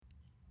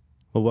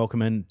Well,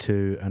 welcome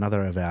into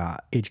another of our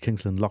Edge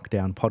Kingsland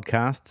Lockdown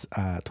podcasts,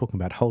 talking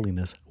about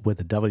holiness with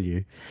a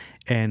W.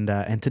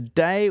 And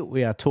today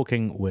we are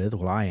talking with,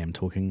 well, I am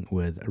talking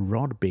with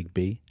Rod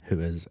Begbie, who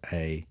is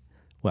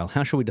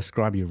how shall we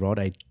describe you,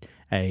 Rod?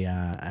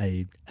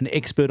 An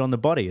expert on the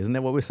body, isn't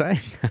that what we're saying?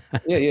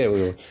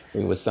 Yeah,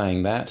 we were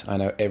saying that. I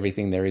know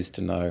everything there is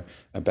to know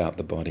about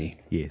the body.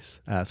 Yes.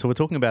 So we're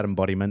talking about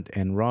embodiment,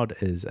 and Rod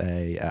is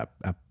a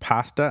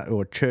pastor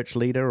or church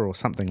leader or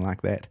something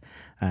like that,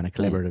 and a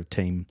collaborative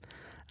team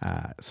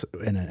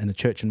in a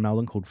church in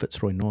Melbourne called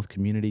Fitzroy North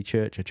Community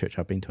Church, a church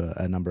I've been to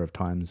a number of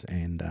times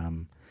and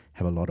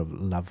have a lot of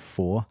love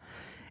for.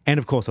 And,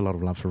 of course, a lot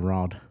of love for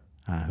Rod,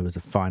 who is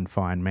a fine,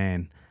 fine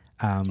man.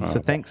 So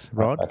thanks,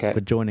 Rod,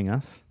 for joining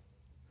us.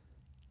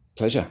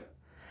 Pleasure.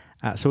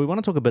 So we want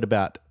to talk a bit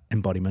about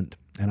embodiment,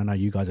 and I know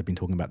you guys have been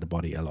talking about the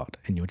body a lot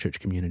in your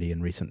church community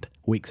in recent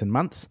weeks and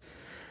months.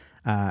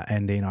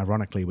 And then,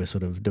 ironically, we're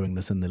sort of doing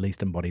this in the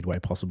least embodied way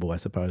possible, I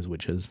suppose,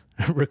 which is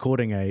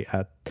recording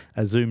a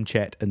Zoom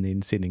chat and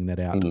then sending that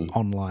out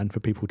online for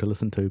people to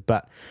listen to.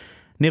 But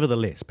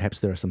nevertheless, perhaps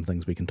there are some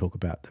things we can talk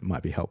about that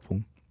might be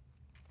helpful.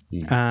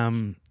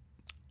 I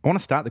want to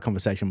start the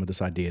conversation with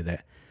this idea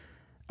that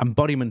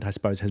embodiment, I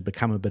suppose, has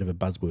become a bit of a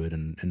buzzword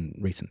in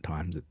recent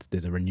times.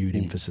 There's a renewed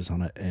emphasis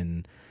on it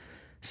in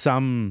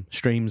some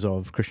streams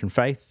of Christian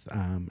faith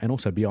and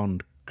also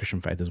beyond Christian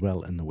faith as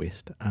well in the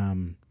West.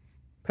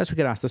 Perhaps we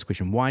could ask this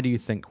question: why do you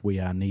think we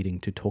are needing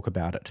to talk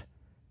about it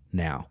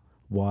now?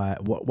 Why?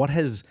 What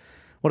has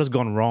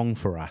gone wrong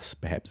for us?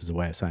 Perhaps is a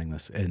way of saying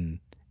this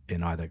in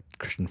either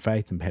Christian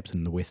faith and perhaps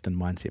in the Western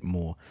mindset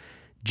more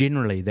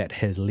generally, that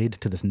has led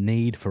to this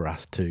need for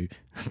us to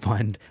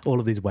find all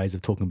of these ways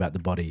of talking about the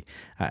body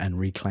and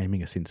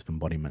reclaiming a sense of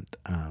embodiment.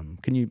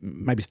 Can you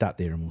maybe start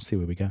there and we'll see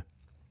where we go?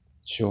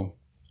 Sure.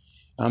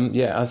 I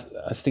was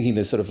thinking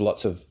there's sort of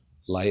lots of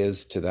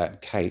layers to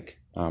that cake,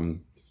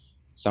 some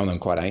of them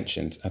quite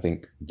ancient. I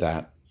think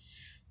that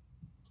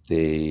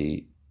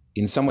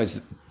in some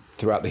ways,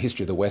 throughout the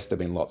history of the West, there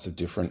have been lots of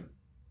different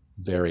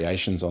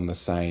variations on the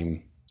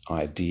same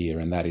idea,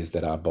 and that is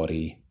that our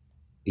body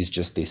is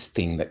just this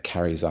thing that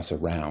carries us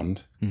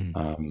around,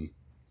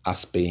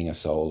 us being a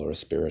soul or a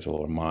spirit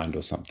or a mind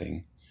or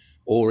something,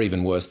 or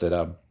even worse, that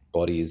our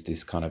body is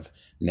this kind of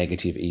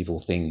negative, evil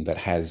thing that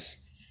has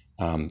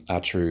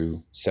our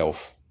true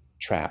self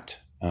trapped.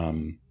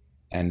 So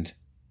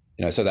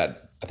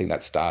that I think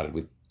that started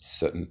with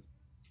certain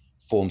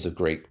forms of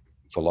Greek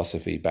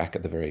philosophy back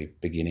at the very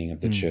beginning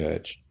of the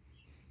church.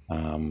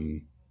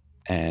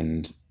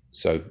 And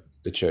so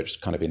the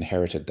church kind of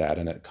inherited that,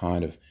 and it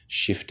kind of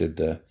shifted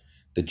the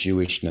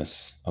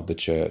Jewishness of the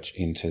church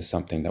into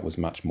something that was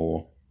much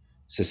more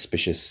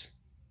suspicious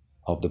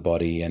of the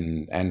body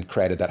and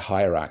created that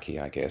hierarchy,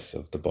 I guess,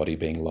 of the body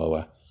being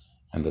lower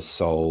and the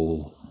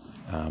soul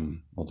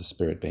or the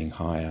spirit being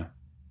higher.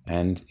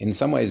 And in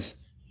some ways,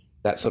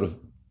 that sort of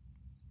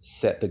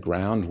set the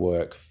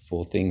groundwork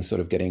for things sort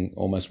of getting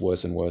almost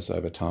worse and worse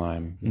over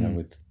time,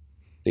 with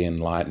the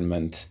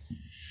Enlightenment,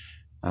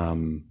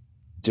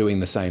 doing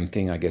the same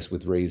thing, I guess,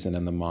 with reason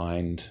and the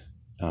mind,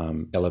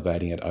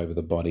 elevating it over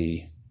the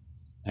body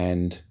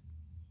and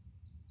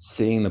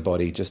seeing the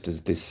body just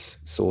as this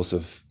source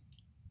of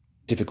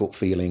difficult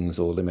feelings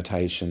or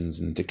limitations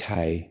and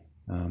decay.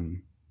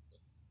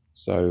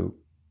 So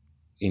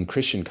in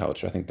Christian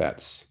culture, I think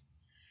that's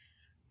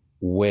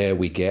where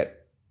we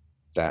get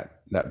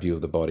that view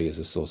of the body as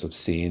a source of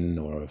sin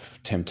or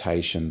of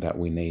temptation that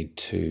we need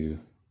to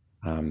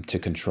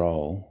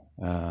control.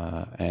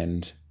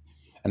 And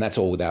that's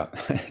all without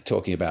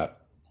talking about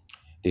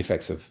the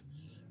effects of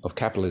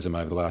capitalism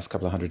over the last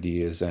couple of hundred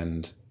years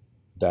and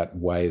that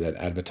way that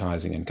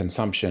advertising and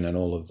consumption and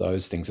all of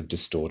those things have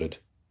distorted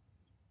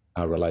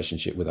our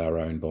relationship with our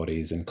own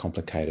bodies and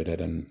complicated it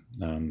and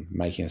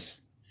making us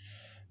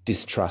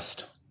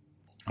distrust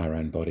our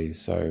own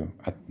bodies. So,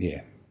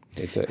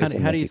 it's a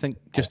how do you think,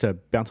 just to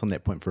bounce on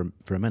that point for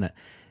a minute,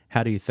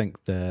 how do you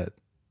think the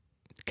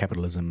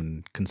capitalism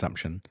and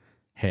consumption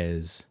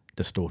has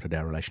distorted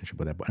our relationship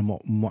with our body? And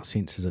in what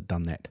sense has it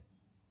done that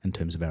in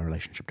terms of our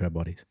relationship to our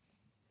bodies?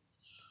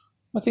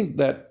 I think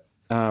that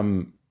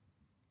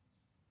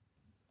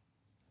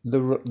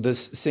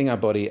seeing our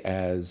body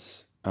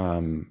as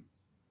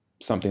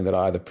something that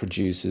either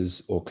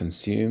produces or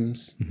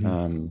consumes,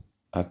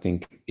 I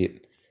think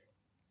it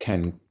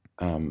can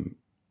turn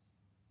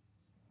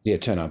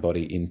our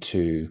body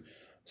into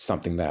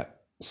something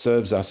that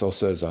serves us or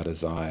serves our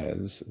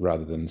desires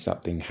rather than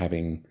something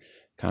having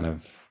kind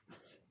of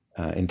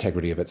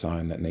integrity of its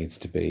own that needs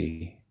to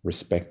be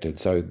respected.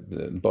 So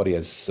the body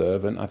as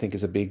servant, I think,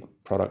 is a big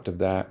product of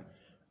that.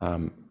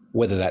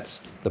 Whether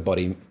that's the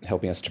body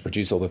helping us to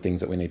produce all the things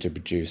that we need to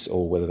produce,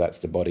 or whether that's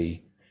the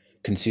body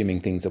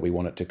consuming things that we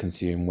want it to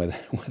consume, whether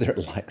it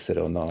likes it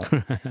or not.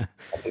 I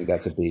think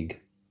that's a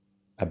big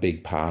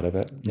part of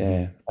it.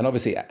 Yeah. And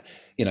obviously,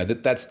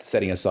 that's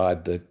setting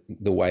aside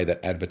the way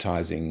that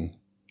advertising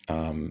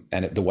and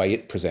the way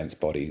it presents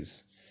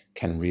bodies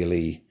can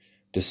really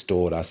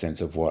distort our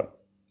sense of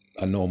what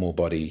a normal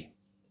body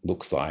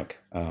looks like,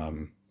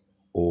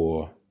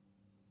 or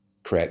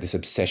create this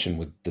obsession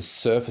with the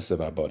surface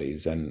of our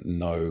bodies and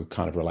no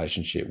kind of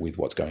relationship with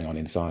what's going on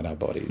inside our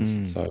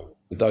bodies. So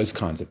those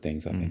kinds of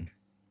things, I think.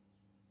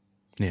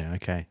 Yeah.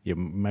 Okay. Yeah.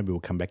 Maybe we'll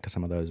come back to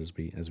some of those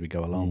as we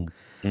go along.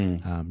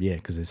 Yeah,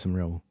 because there's some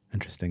real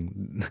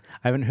interesting.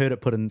 I haven't heard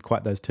it put in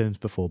quite those terms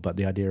before, but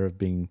the idea of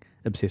being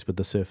obsessed with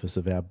the surface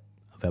of our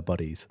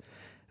bodies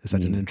is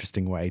such an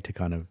interesting way to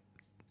kind of,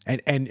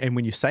 and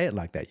when you say it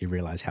like that, you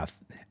realize how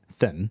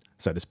thin,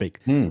 so to speak,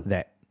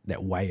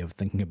 that way of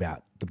thinking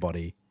about the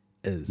body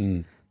is.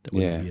 That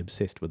we would be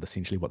obsessed with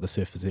essentially what the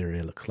surface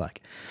area looks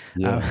like.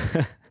 Yeah.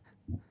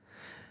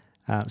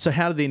 So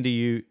how then do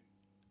you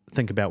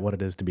think about what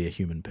it is to be a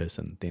human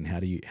person? Then how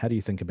do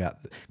you think about,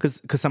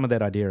 because some of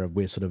that idea of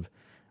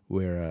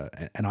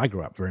and I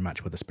grew up very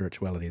much with a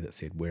spirituality that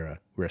said we're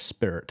a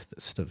spirit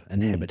that's sort of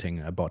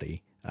inhabiting a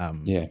body.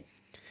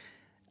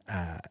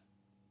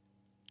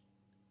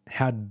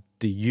 How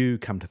do you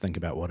come to think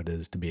about what it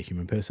is to be a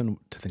human person,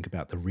 to think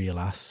about the real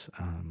us,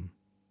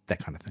 that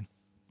kind of thing?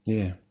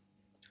 Yeah.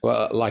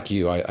 Well, like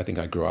you, I think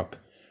I grew up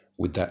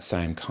with that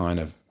same kind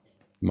of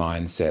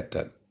mindset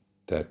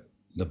that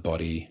the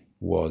body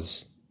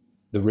was,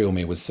 the real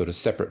me was sort of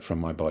separate from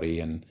my body,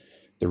 and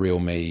the real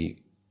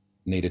me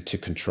needed to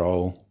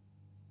control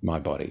my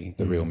body.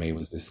 The real me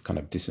was this kind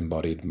of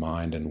disembodied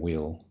mind and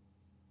will.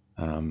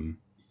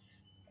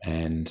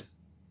 And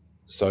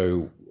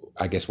so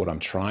I guess what I'm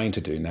trying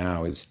to do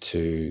now is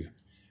to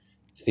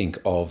think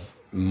of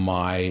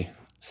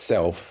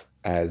myself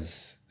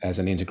as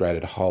an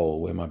integrated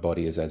whole, where my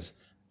body is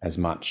as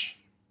much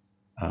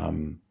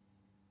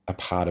a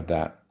part of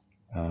that.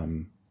 I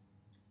mean,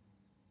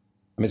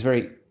 it's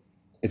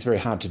very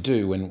hard to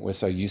do when we're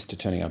so used to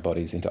turning our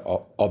bodies into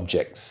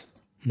objects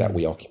that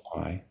we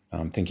occupy,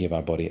 thinking of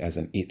our body as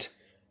an it.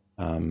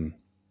 And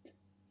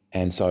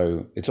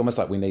so it's almost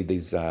like we need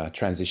these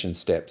transition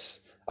steps,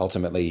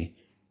 ultimately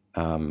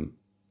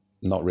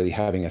not really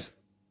having a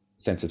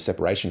sense of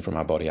separation from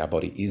our body. Our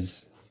body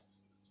is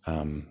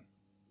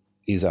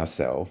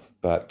ourself,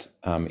 but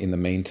in the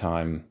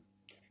meantime,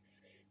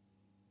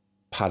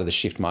 part of the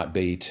shift might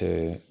be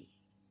to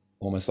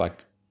almost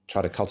like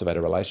try to cultivate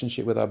a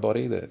relationship with our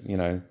body, that,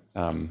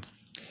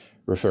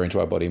 referring to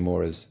our body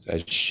more as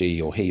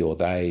she or he or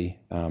they,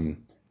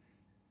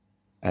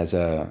 as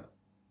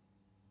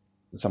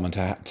someone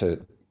to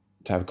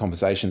have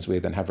conversations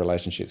with and have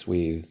relationships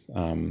with,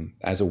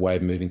 as a way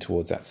of moving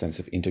towards that sense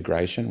of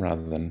integration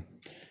rather than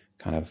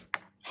kind of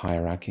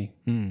hierarchy.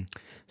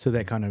 So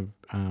that kind of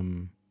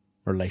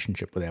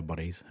relationship with our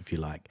bodies, if you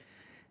like,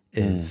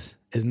 is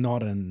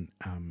not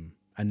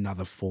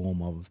another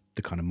form of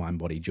the kind of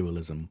mind-body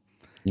dualism,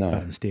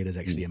 but instead is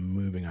actually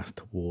moving us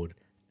toward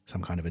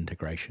some kind of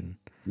integration,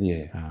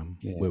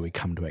 where we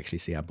come to actually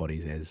see our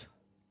bodies as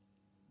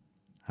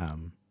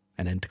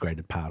an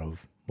integrated part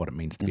of what it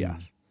means to be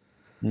us.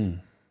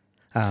 And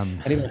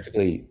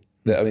inevitably,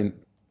 I mean,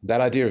 that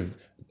idea of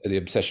the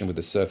obsession with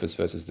the surface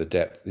versus the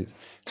depth, it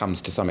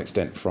comes to some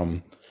extent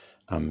from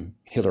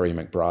Hilary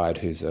McBride,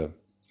 who's a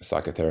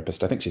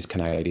psychotherapist. I think she's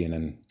Canadian,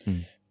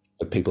 and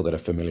the people that are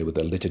familiar with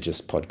the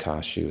Liturgist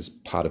podcast, she was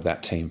part of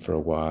that team for a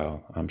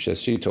while.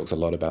 She talks a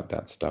lot about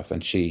that stuff,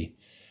 and she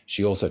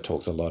also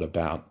talks a lot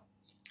about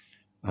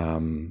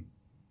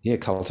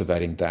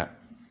cultivating that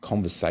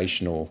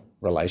conversational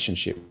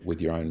relationship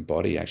with your own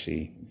body,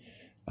 actually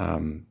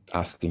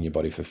asking your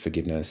body for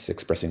forgiveness,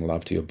 expressing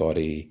love to your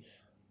body,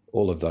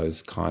 all of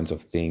those kinds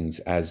of things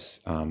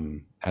as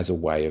a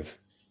way of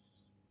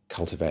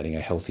cultivating a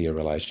healthier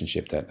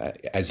relationship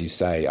that, as you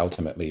say,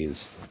 ultimately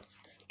is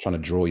trying to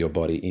draw your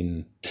body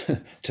in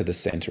to the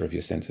center of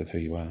your sense of who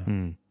you are.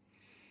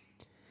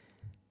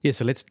 Yeah,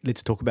 so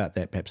let's talk about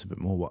that perhaps a bit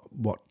more.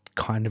 What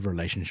kind of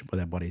relationship with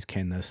our bodies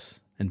can this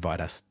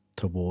invite us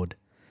toward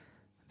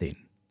then,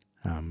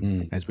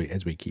 as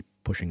we keep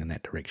pushing in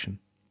that direction?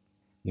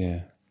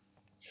 Yeah.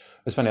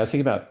 It's funny, I was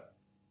thinking about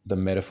the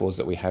metaphors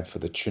that we have for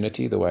the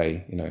Trinity, the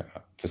way,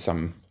 for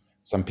some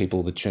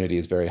people, the Trinity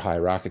is very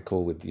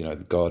hierarchical with,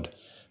 God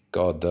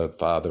the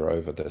Father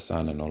over the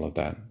Son and all of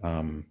that.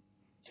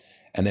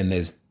 And then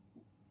there's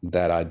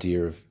that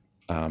idea of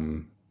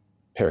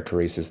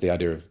perichoresis, the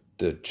idea of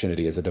the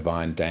Trinity as a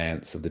divine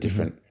dance of the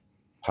different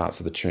parts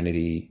of the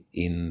Trinity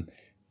in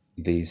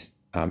these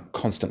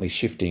constantly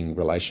shifting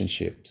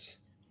relationships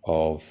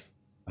of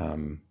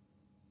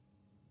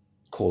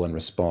call and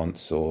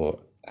response or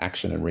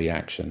action and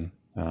reaction.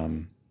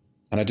 And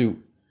I do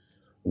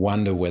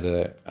wonder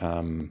whether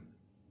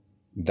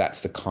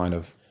that's the kind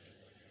of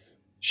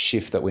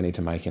shift that we need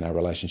to make in our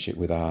relationship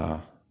with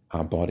our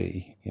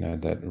body,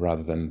 that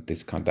rather than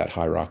that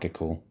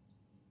hierarchical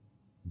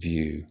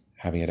view,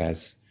 having it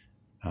as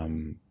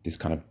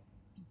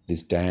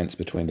this dance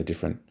between the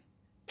different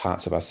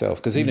parts of ourselves.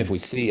 Because even if we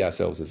see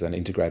ourselves as an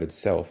integrated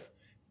self,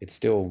 it's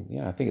still,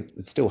 I think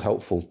it's still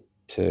helpful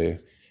to,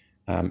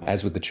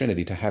 as with the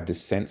Trinity, to have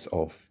this sense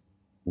of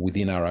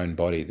within our own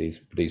body,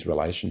 these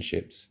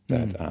relationships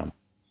that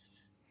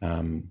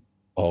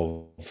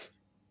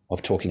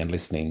of talking and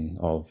listening,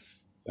 of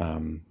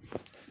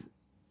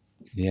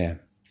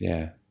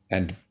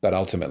but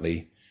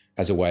ultimately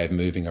as a way of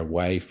moving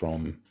away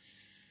from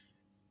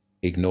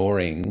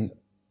ignoring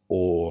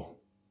or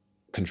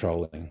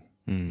controlling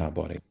our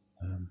body.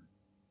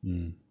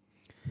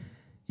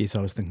 Yes,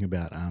 I was thinking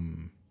about,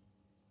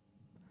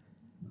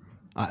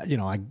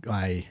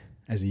 I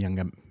as a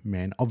younger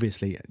man,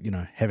 obviously,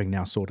 having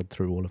now sorted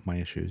through all of my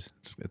issues,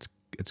 it's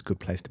a good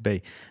place to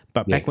be.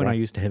 But back when I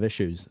used to have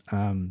issues,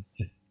 I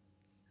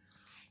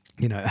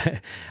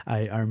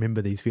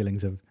remember these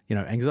feelings of,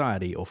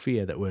 anxiety or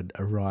fear that would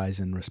arise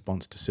in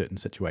response to certain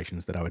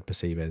situations that I would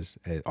perceive as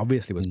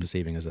obviously was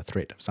perceiving as a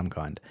threat of some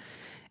kind.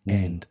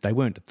 And they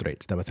weren't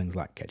threats. They were things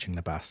like catching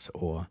the bus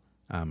or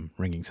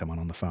ringing someone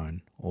on the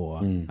phone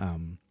or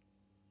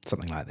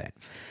something like that.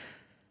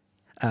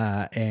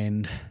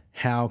 And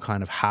how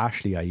kind of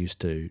harshly I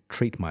used to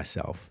treat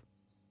myself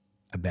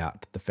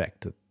about the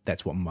fact that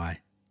that's what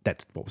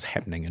was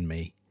happening in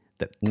me.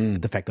 That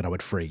the fact that I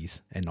would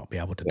freeze and not be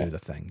able to do the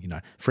thing,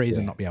 freeze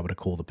and not be able to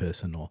call the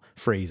person, or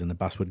freeze and the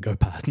bus would go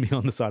past me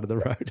on the side of the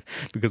road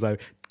because I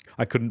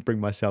couldn't bring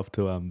myself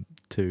to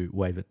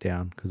wave it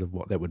down because of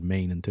what that would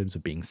mean in terms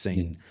of being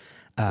seen.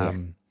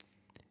 And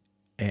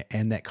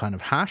that kind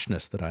of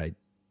harshness that I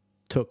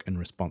took in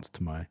response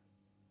to my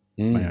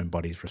own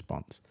body's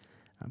response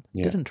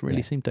didn't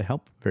really seem to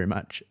help very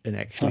much in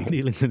actually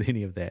dealing with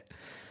any of that.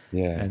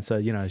 And so,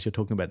 as you're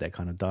talking about that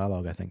kind of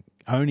dialogue, I think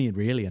only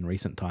really in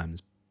recent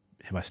times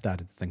have I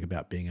started to think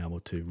about being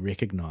able to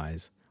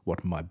recognize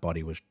what my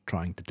body was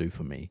trying to do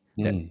for me.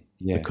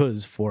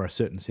 Because for a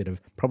certain set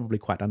of probably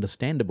quite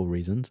understandable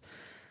reasons,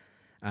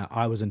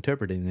 I was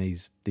interpreting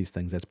these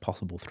things as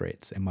possible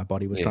threats, and my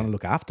body was trying to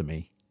look after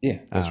me. Yeah,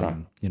 that's right.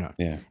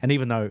 And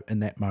even though in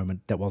that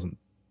moment that wasn't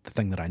the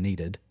thing that I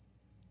needed,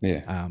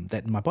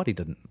 that my body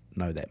didn't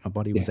know that. My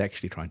body was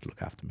actually trying to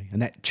look after me,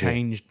 and that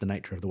changed the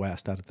nature of the way I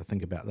started to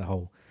think about the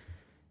whole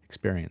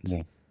experience.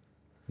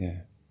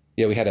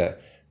 We had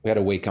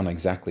a week on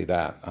exactly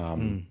that.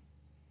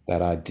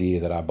 That idea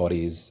that our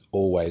body is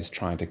always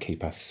trying to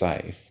keep us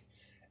safe,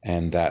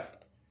 and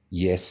that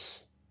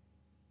yes,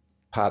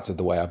 parts of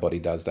the way our body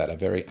does that are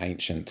very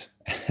ancient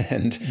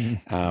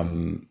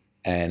and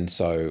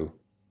so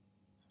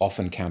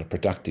often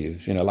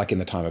counterproductive. Like in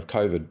the time of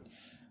COVID,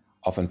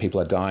 often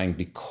people are dying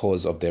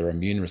because of their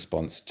immune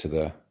response to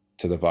the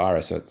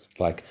virus. So it's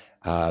like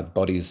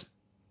body's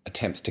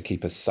attempts to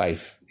keep us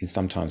safe is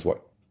sometimes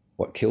what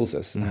kills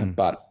us.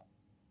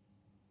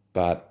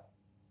 But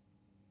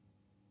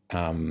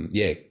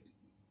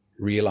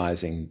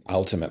realizing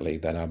ultimately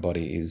that our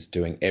body is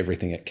doing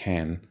everything it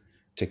can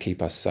to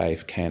keep us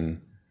safe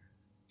can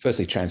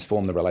firstly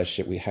transform the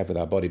relationship we have with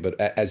our body. But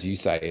as you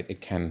say,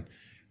 it can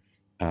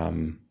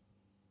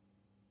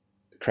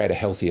create a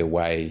healthier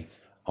way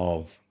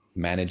of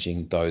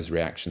managing those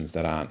reactions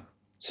that aren't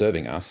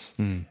serving us,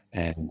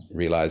 and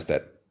realize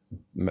that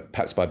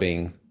perhaps by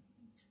being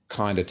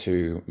kinder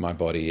to my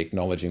body,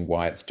 acknowledging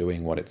why it's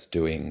doing what it's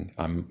doing,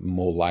 I'm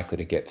more likely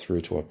to get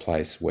through to a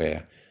place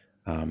where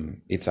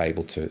it's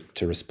able to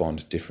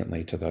respond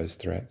differently to those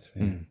threats.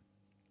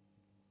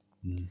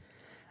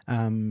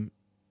 In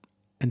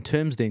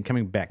terms then,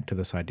 coming back to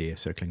this idea,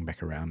 circling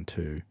back around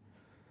to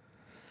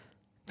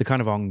the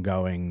kind of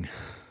ongoing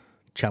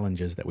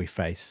challenges that we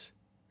face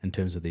in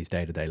terms of these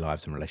day-to-day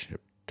lives in relationship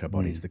to our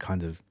bodies, the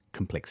kinds of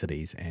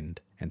complexities and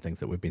things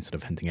that we've been sort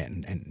of hinting at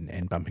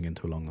and bumping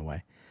into along the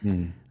way.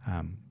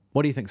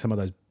 What do you think some of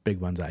those big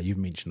ones are? You've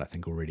mentioned, I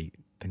think, already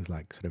things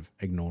like sort of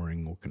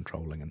ignoring or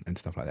controlling and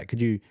stuff like that.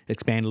 Could you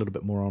expand a little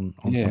bit more on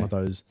some of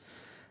those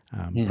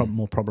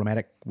more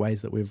problematic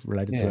ways that we've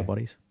related to our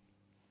bodies?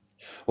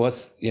 Well,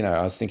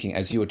 I was thinking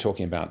as you were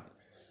talking about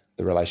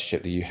the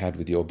relationship that you had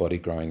with your body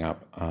growing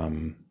up,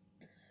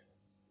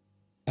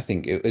 I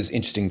think it was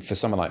interesting for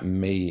someone like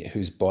me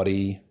whose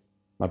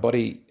my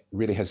body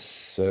really has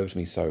served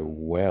me so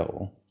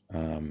well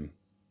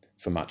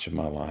for much of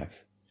my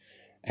life.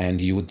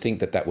 And you would think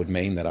that would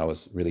mean that I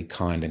was really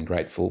kind and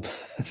grateful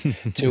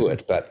to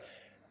it. But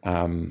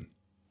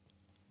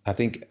I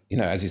think,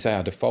 as you say,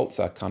 our defaults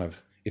are kind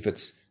of, if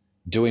it's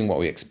doing what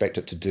we expect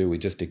it to do, we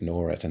just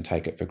ignore it and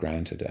take it for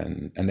granted.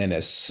 And then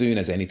as soon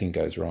as anything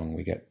goes wrong,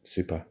 we get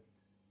super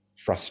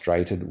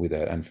frustrated with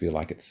it and feel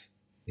like it's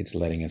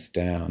letting us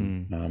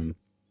down.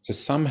 So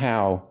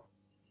somehow,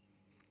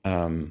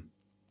 I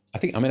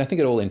think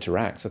it all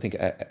interacts. I think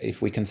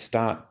if we can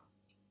start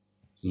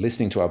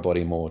listening to our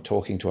body more,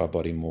 talking to our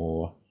body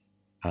more,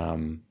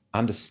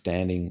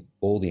 understanding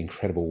all the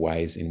incredible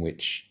ways in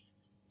which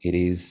it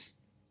is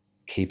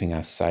keeping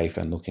us safe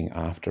and looking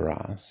after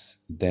us,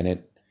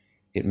 then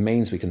it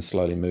means we can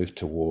slowly move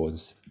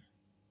towards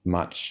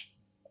much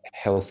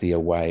healthier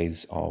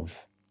ways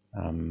of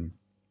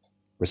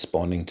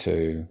responding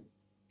to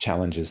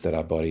challenges that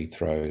our body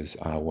throws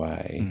our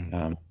way.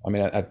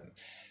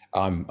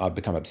 I've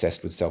become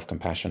obsessed with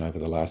self-compassion over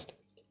the last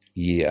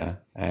year,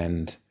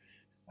 and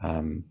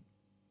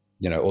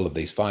all of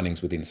these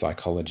findings within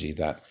psychology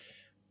that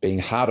being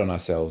hard on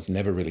ourselves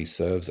never really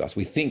serves us.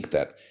 We think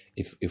that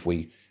if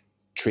we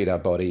treat our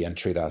body and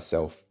treat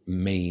ourselves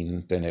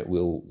mean, then it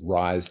will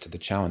rise to the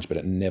challenge, but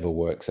it never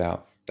works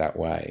out that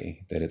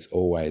way, that it's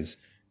always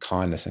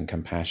kindness and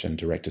compassion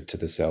directed to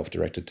the self,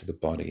 directed to the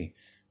body,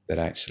 that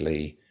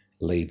actually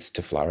leads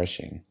to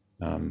flourishing.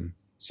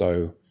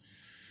 So,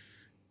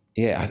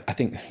 yeah, I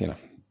think,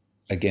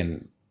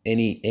 again,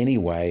 any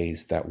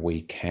ways that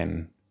we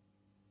can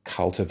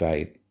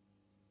cultivate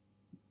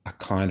a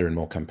kinder and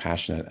more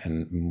compassionate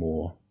and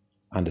more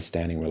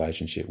understanding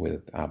relationship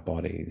with our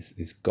bodies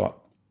is got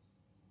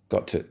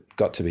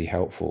to be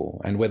helpful.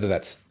 And whether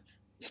that's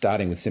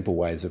starting with simple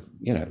ways of,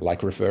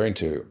 like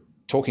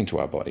talking to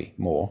our body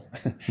more,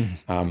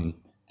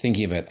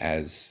 thinking of it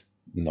as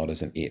not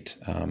as an it.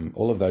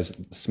 All of those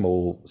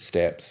small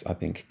steps, I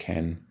think,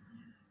 can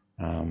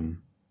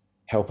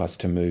help us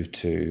to move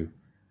to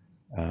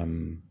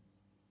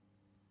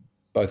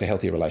both a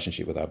healthier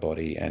relationship with our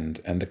body and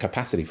the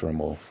capacity for a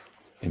more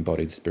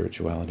embodied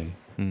spirituality.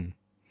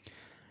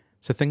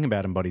 So thinking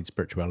about embodied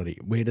spirituality,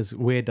 where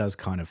does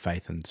kind of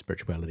faith and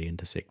spirituality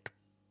intersect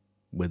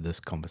with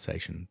this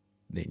conversation?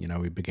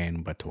 We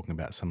began by talking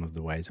about some of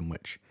the ways in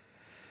which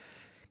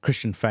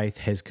Christian faith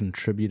has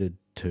contributed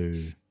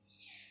to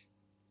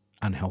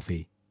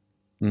unhealthy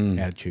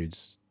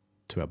attitudes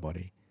to our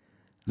body.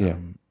 Yeah.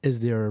 Is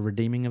there a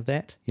redeeming of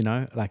that?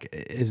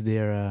 Is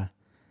there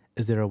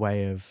a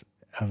way of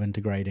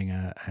integrating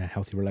a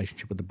healthy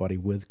relationship with the body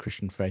with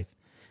Christian faith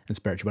and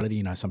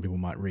spirituality? Some people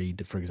might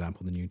read, for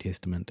example, the New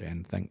Testament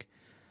and think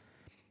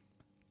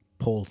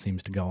Paul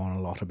seems to go on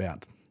a lot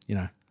about,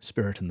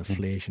 spirit and the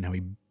flesh and how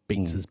he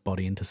beats his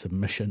body into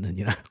submission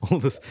and, all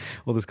this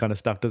kind of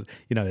stuff.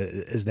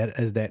 Is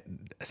that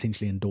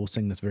essentially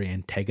endorsing this very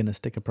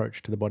antagonistic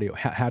approach to the body? Or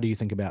how do you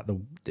think about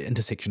the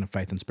intersection of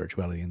faith and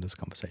spirituality in this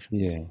conversation?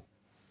 Yeah.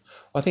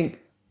 I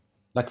think,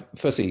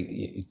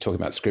 firstly, you're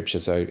talking about Scripture.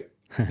 So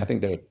I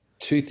think there are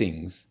two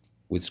things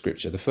with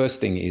Scripture. The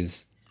first thing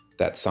is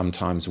that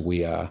sometimes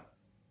we are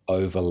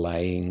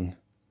overlaying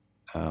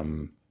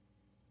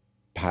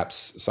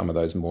perhaps some of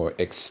those more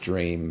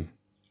extreme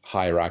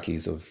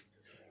hierarchies of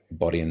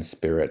body and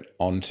spirit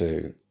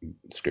onto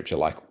Scripture,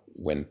 like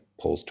when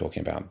Paul's talking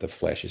about the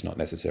flesh, is not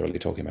necessarily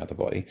talking about the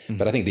body.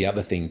 But I think the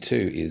other thing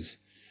too is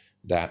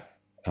that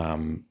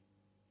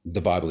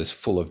the Bible is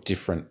full of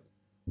different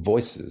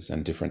voices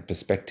and different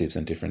perspectives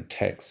and different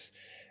texts.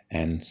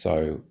 And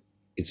so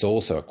it's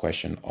also a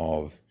question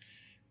of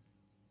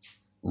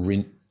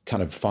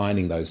kind of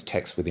finding those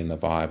texts within the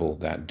Bible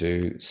that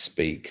do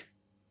speak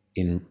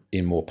in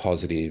more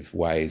positive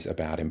ways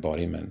about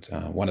embodiment.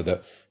 One of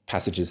the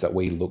passages that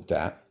we looked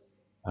at,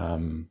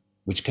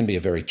 which can be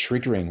a very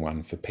triggering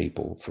one for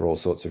people for all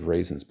sorts of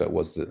reasons, but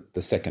was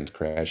the second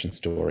creation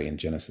story in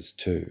Genesis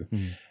 2.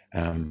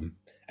 And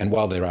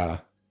while there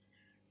are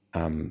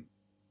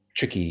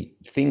tricky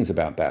things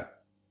about that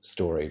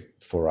story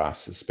for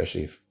us,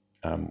 especially if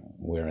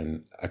we're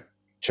in a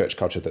church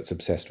culture that's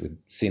obsessed with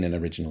sin and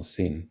original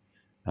sin,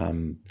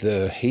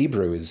 the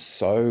Hebrew is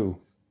so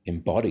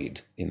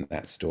embodied in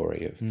that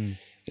story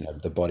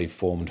of the body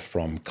formed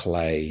from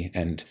clay,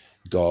 and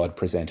God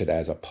presented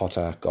as a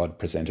potter, God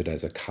presented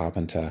as a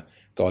carpenter,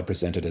 God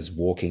presented as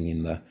walking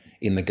in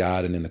the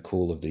garden in the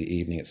cool of the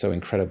evening. It's so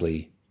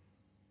incredibly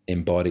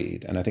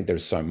embodied. And I think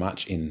there's so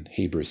much in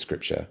Hebrew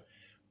scripture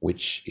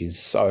which is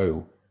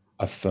so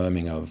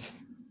affirming of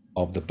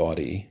the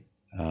body.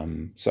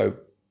 So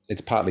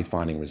it's partly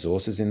finding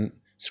resources in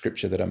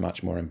scripture that are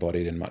much more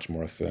embodied and much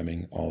more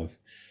affirming of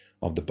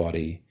the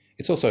body.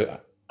 It's also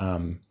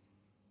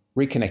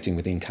reconnecting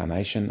with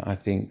incarnation, I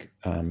think,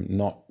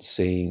 not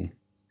seeing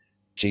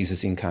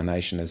Jesus'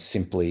 incarnation as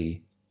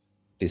simply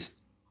this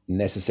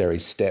necessary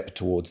step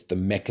towards the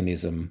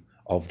mechanism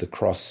of the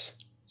cross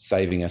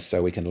saving us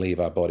so we can leave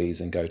our bodies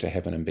and go to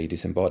heaven and be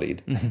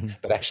disembodied,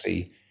 but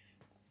actually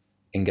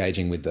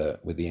engaging with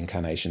the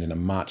incarnation in a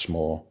much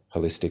more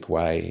holistic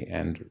way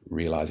and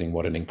realizing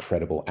what an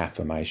incredible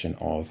affirmation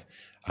of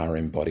our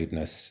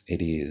embodiedness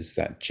it is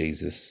that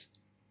Jesus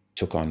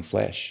took on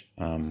flesh.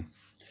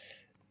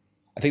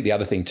 I think the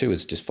other thing too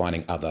is just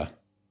finding other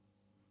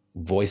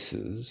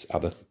voices,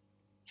 other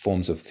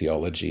forms of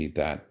theology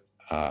that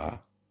are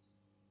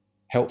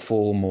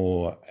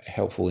more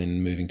helpful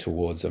in moving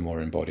towards a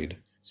more embodied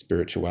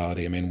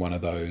spirituality. I mean, one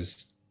of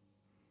those,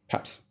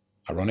 perhaps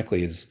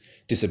ironically, is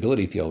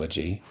disability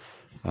theology,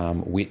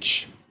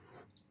 which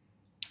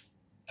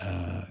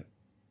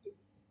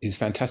is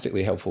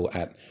fantastically helpful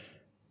at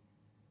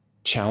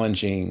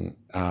challenging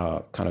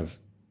our kind of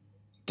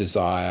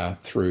desire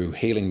through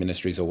healing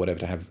ministries or whatever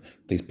to have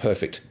these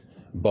perfect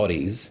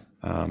bodies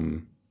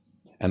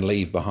and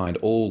leave behind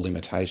all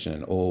limitation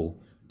and all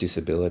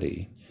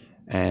disability,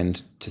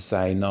 and to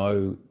say,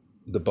 no,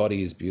 the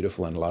body is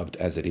beautiful and loved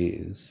as it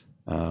is,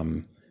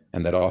 and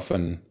that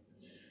often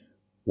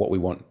what we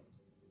want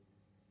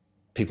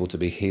people to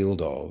be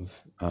healed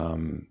of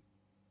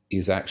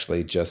is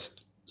actually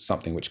just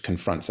something which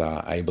confronts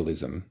our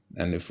ableism.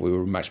 And if we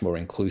were much more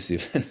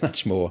inclusive and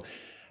much more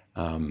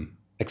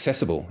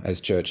accessible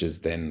as churches,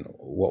 then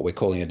what we're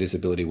calling a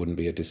disability wouldn't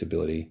be a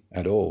disability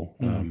at all.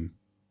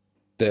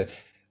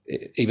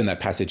 Even that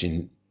passage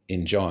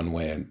in John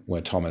where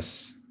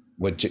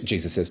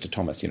Jesus says to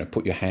Thomas,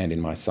 put your hand in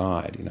my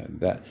side,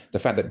 that the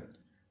fact that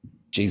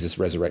Jesus'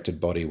 resurrected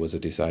body was a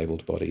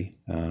disabled body,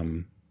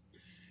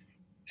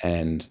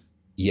 and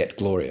yet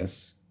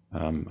glorious.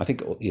 I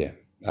think,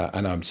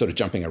 and I'm sort of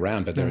jumping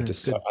around, but there are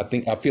just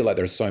I feel like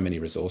there are so many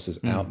resources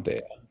out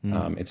there.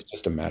 It's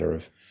just a matter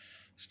of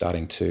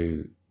starting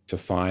to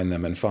find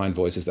them and find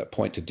voices that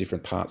point to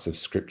different parts of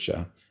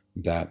Scripture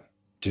that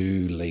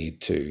do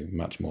lead to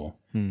much more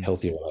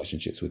healthier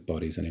relationships with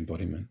bodies and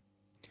embodiment.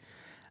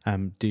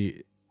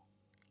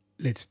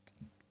 Let's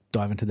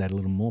dive into that a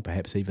little more,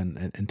 perhaps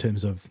even in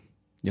terms of,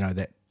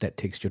 that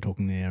text you're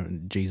talking there,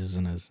 and Jesus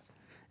and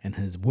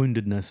his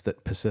woundedness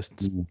that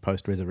persists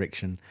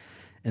post-resurrection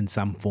in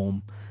some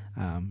form,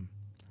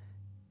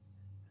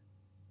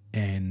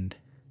 and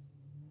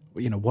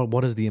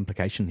what is the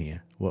implication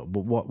here?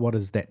 What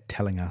is that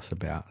telling us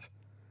about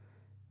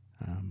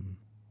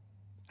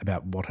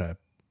what a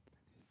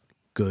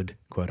good,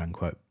 quote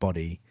unquote,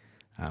 body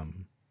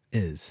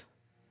is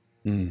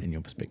in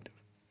your perspective?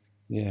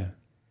 Yeah.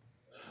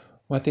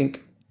 Well, I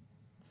think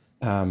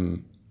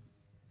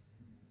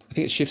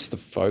it shifts the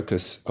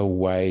focus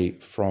away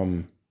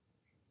from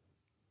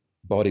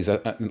bodies. I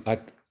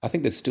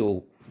think there's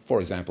still, for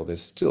example,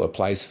 there's still a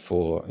place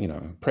for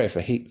prayer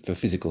for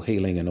physical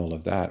healing and all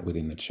of that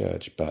within the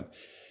church, but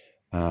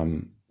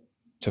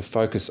to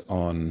focus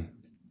on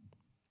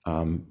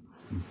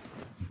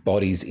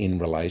bodies in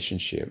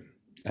relationship,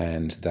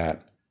 and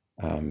that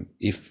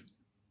if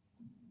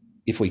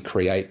we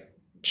create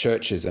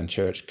churches and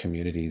church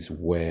communities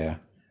where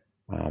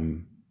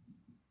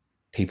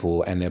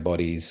people and their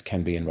bodies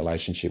can be in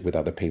relationship with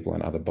other people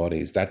and other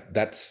bodies,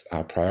 that's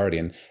our priority.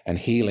 And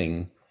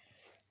healing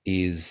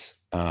is,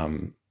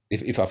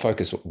 if our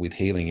focus with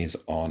healing is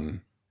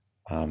on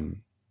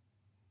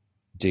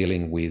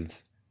dealing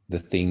with the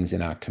things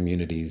in our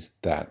communities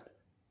that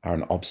are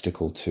an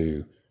obstacle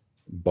to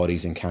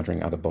bodies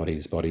encountering other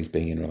bodies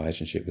being in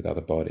relationship with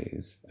other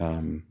bodies,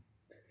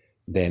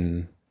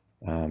 then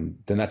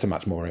that's a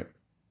much more,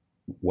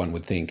 one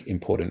would think,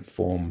 important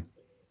form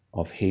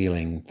of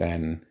healing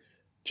than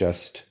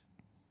just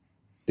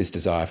this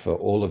desire for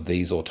all of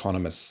these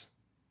autonomous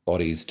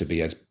bodies to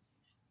be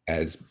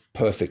as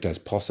perfect as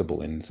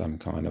possible in some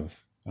kind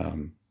of,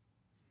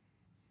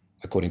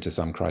 according to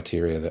some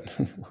criteria that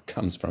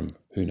comes from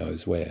who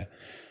knows where.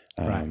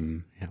 Right.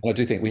 Yeah. I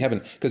do think we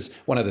haven't, because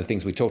one of the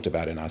things we talked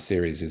about in our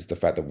series is the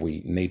fact that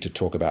we need to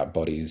talk about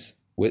bodies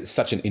with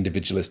such an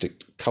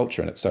individualistic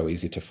culture, and it's so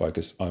easy to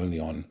focus only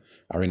on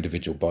our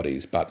individual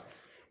bodies. But,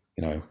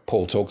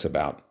 Paul talks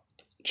about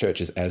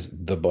churches as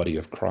the body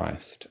of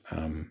Christ.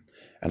 And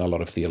a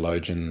lot of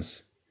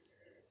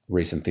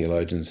recent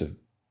theologians have,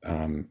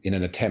 in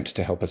an attempt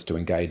to help us to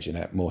engage in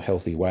a more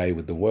healthy way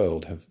with the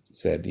world, have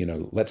said,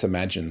 let's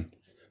imagine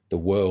the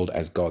world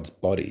as God's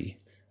body.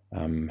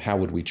 How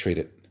would we treat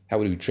it? How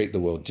would we treat the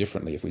world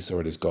differently if we saw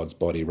it as God's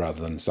body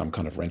rather than some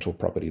kind of rental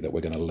property that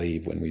we're going to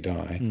leave when we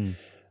die?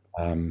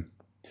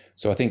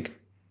 So I think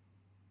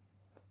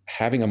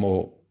having a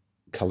more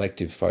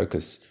collective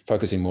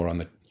focusing more on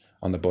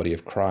the body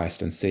of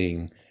Christ, and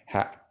seeing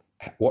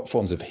what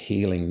forms of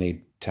healing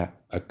need to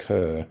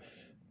occur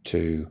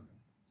to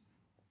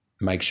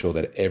make sure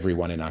that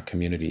everyone in our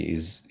community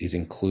is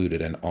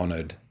included and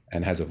honored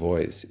and has a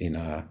voice in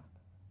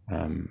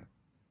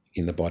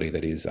the body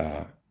that is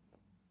our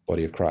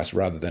body of Christ,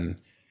 rather than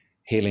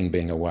healing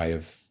being a way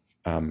of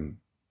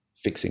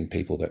fixing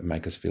people that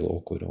make us feel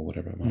awkward or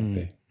whatever it might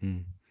be.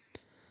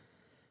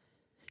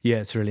 Yeah,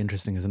 it's really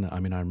interesting, isn't it? I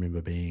mean, I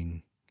remember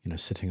being,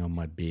 sitting on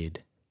my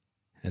bed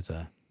as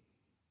a,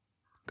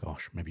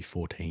 maybe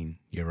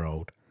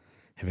 14-year-old,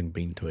 having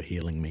been to a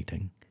healing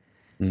meeting,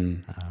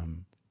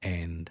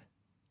 and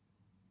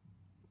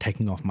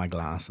taking off my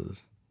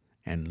glasses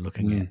and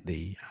looking at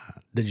the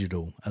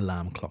digital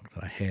alarm clock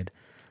that I had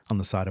on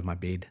the side of my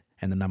bed,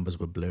 and the numbers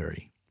were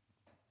blurry.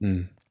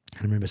 And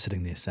I remember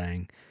sitting there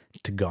saying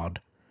to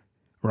God,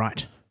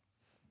 right,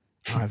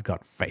 I've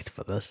got faith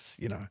for this,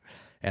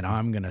 and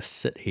I'm going to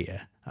sit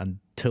here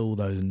until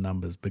those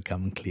numbers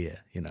become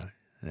clear,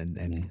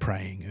 and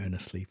praying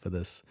earnestly for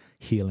this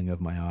healing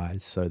of my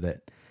eyes, so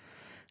that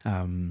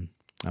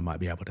I might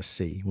be able to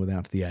see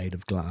without the aid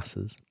of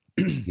glasses.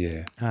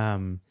 Yeah.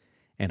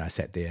 And I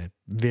sat there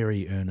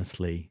very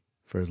earnestly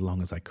for as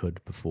long as I could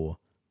before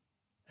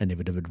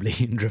inevitably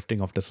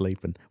drifting off to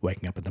sleep and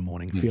waking up in the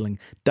morning feeling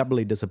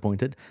doubly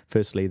disappointed.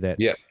 Firstly, that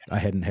I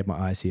hadn't had my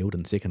eyes healed,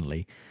 and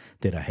secondly,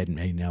 that I hadn't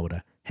been able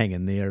to hang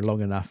in there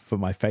long enough for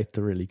my faith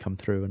to really come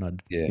through.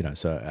 And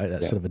sort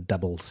of a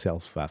double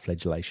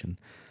self-flagellation.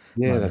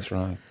 Yeah, moment. That's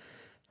right.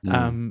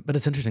 But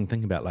it's an interesting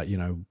thing about,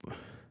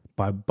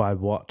 by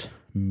what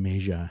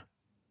measure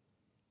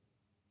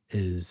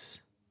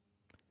is,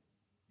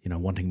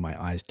 wanting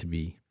my eyes to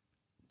be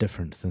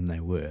different than they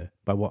were,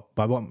 by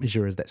what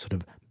measure is that sort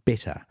of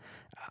better,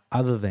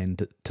 other than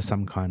to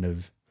some kind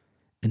of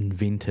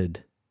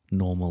invented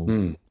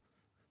normal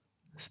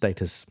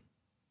status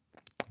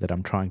that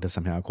I'm trying to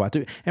somehow acquire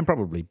to, and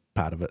probably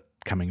part of it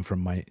coming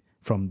from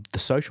the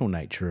social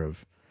nature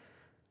of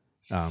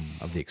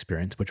of the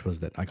experience, which was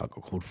that I got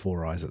called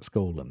Four Eyes at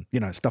school,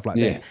 and stuff like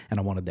Yeah. that, and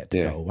I wanted that to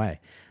Yeah. go away.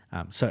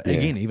 So Yeah.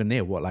 again, even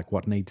there,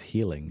 what needs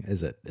healing?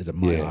 Is it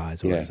my Yeah.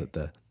 eyes, or Yeah. is it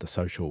the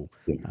social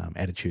Yeah.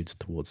 attitudes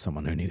towards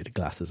someone who needed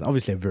glasses?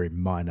 Obviously, a very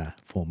minor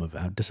form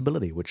of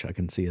disability, which I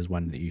can see as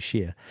one that you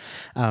share.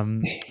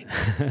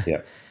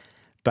 Yeah.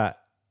 But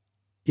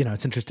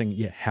it's interesting,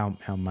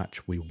 how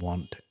much we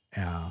want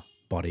our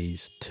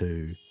bodies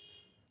to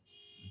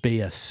be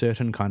a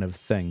certain kind of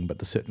thing, but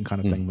the certain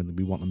kind of thing that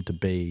we want them to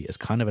be is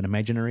kind of an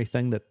imaginary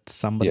thing that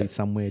somebody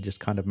somewhere just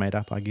kind of made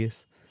up, I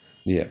guess.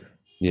 Yeah.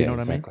 Yeah. Do you know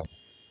what exactly. I mean?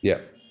 Yeah.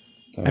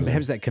 And Totally.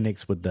 perhaps that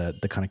connects with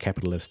the kind of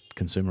capitalist,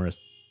 consumerist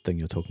thing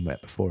you were talking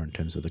about before, in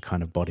terms of the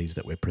kind of bodies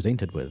that we're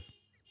presented with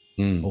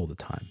all the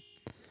time,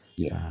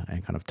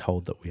 and kind of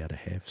told that we are to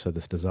have. So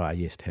this desire,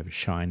 yes, to have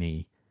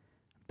shiny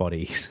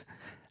bodies,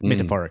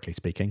 metaphorically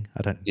speaking.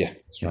 I don't. Yeah,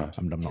 that's right.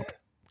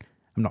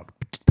 I'm not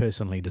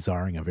personally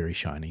desiring a very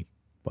shiny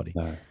body.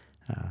 No.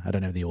 I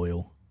don't have the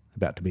oil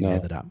about to be No.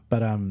 lathered up,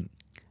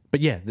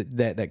 but yeah,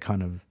 that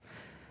kind of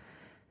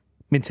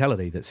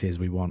mentality that says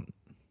we want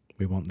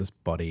this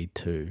body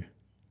to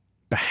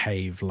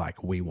behave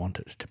like we want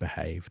it to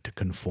behave, to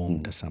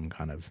conform to some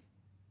kind of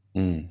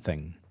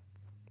thing.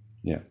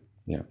 Yeah.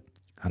 Yeah.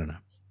 I don't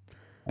know.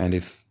 And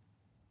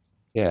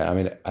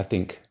I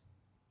think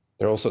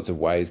there are all sorts of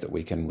ways that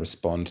we can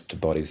respond to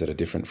bodies that are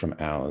different from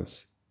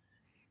ours,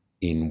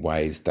 in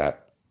ways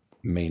that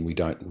mean we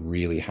don't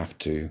really have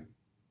to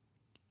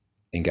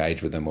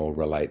engage with them or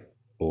relate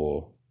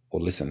or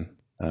listen.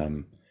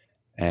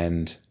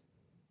 And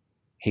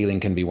healing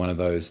can be one of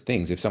those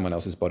things. If someone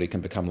else's body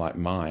can become like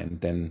mine,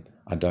 then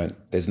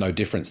there's no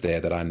difference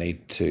there that I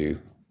need to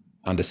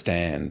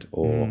understand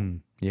or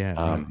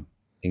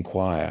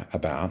inquire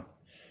about.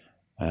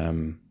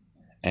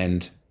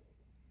 And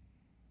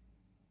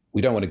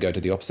we don't want to go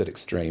to the opposite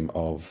extreme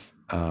of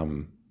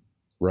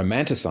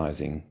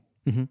romanticizing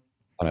kind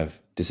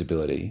of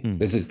disability.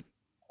 There's this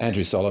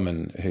Andrew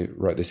Solomon, who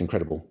wrote this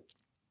incredible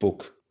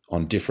book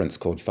on difference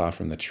called Far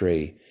from the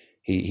Tree.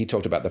 He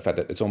talked about the fact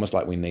that it's almost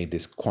like we need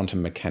this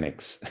quantum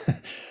mechanics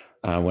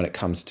when it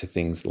comes to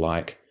things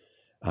like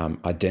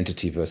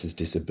identity versus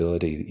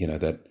disability.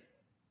 That,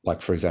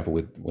 like, for example,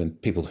 when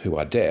people who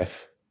are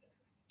deaf,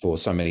 for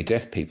so many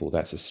deaf people,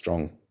 there's a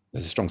strong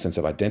sense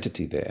of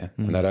identity there,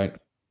 and they don't.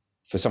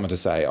 For someone to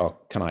say, "Oh,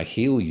 can I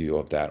heal you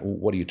of that?" Well,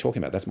 what are you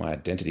talking about? That's my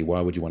identity.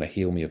 Why would you want to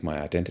heal me of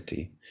my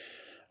identity?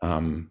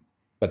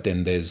 But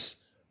then there's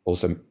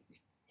also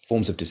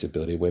forms of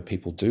disability where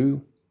people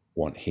do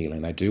want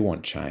healing. They do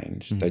want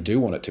change. They do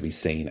want it to be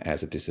seen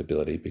as a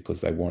disability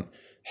because they want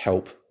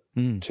help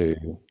to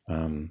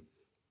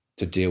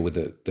deal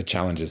with the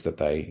challenges that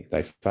they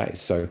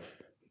face. So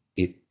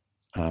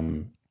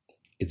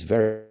it's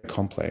very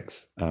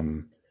complex.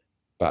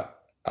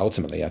 But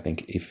ultimately, I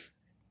think if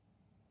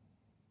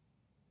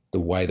the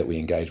way that we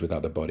engage with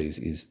other bodies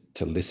is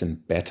to listen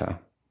better,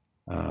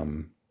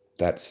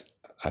 that's,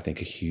 I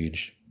think, a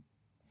huge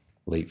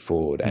leap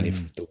forward. And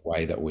if the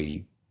way that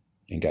we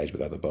engage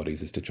with other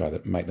bodies is to try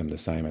to make them the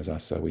same as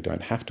us so we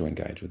don't have to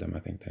engage with them, I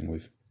think then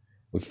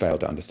we've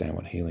failed to understand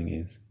what healing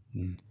is.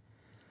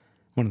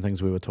 One of the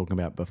things we were talking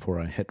about before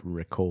I hit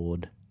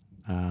record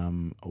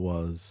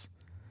was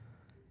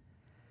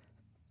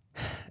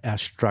our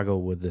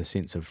struggle with the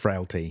sense of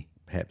frailty,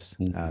 perhaps,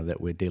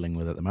 that we're dealing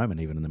with at the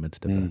moment, even in the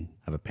midst of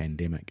a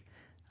pandemic.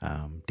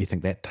 Do you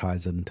think that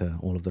ties into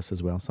all of this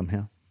as well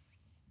somehow?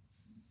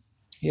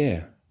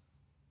 Yeah.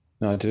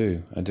 No, I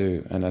do.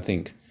 And I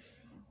think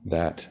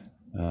that,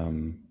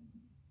 I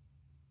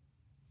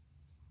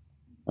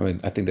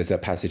think there's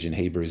that passage in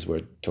Hebrews where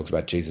it talks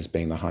about Jesus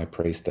being the high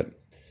priest that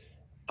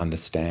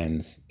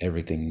understands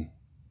everything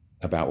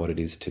about what it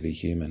is to be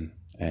human.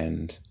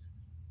 And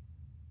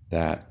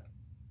that,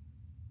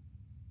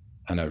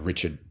 I know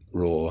Richard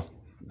Rohr,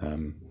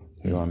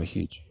 who I'm a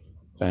huge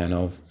fan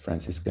of,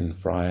 Franciscan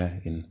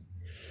friar in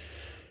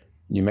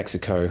New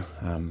Mexico,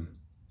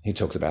 he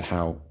talks about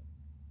how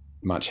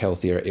much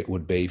healthier it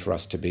would be for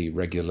us to be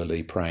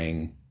regularly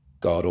praying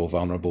God all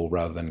vulnerable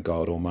rather than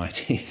God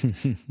Almighty,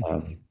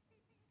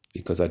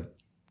 because I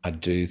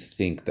do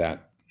think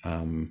that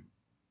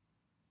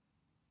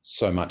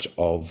so much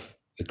of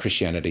the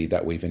Christianity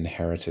that we've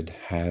inherited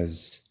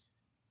has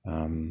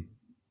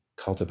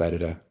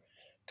cultivated a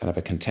kind of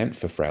a contempt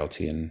for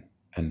frailty and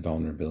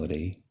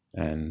vulnerability,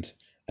 and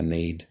a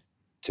need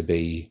to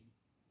be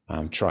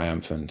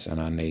triumphant, and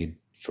our need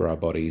for our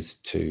bodies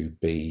to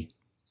be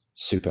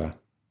super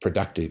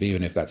productive,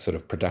 even if that's sort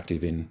of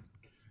productive in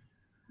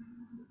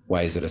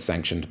ways that are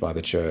sanctioned by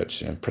the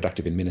church,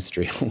 productive in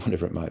ministry or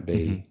whatever it might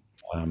be.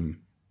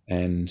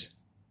 And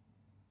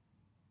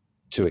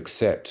to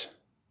accept,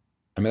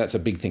 that's a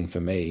big thing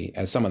for me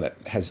as someone that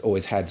has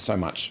always had so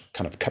much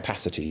kind of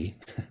capacity,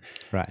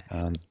 right?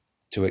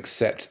 To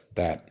accept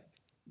that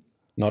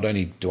not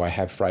only do I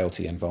have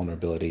frailty and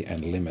vulnerability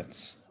and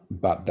limits,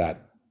 but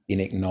that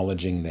in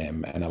acknowledging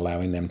them and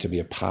allowing them to be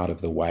a part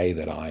of the way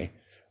that I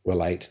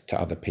relate to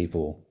other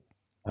people,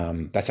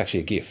 that's actually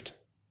a gift.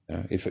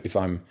 If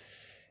I'm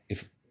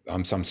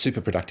some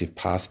super productive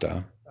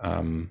pastor,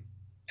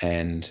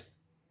 and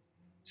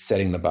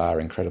setting the bar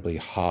incredibly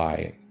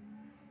high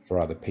for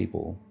other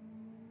people,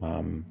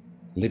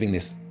 living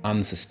this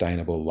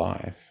unsustainable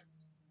life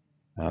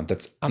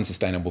that's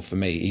unsustainable for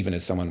me, even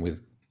as someone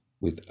with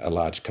a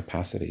large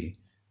capacity,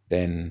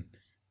 then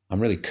I'm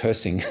really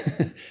cursing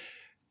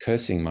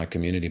my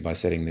community by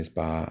setting this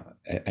bar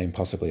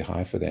impossibly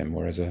high for them.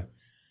 Whereas a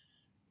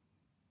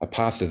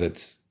pastor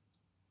that's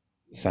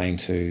saying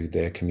to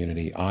their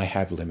community, I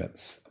have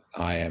limits,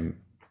 I am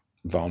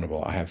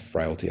vulnerable, I have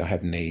frailty, I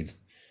have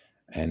needs,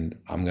 and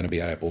I'm going to be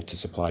able to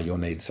supply your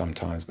needs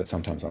sometimes, but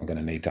sometimes I'm going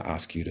to need to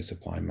ask you to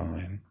supply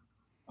mine.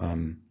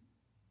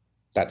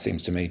 That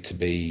seems to me to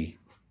be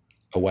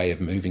a way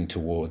of moving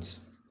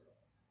towards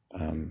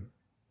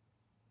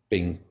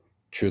being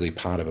truly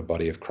part of a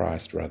body of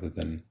Christ, rather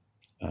than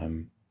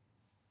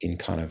in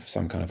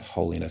some kind of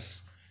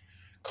holiness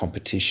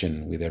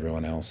competition with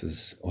everyone else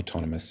as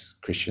autonomous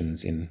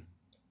Christians in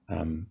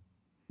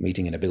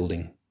meeting in a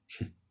building.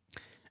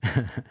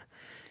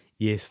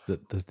 Yes,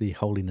 the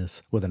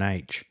holiness with an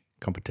H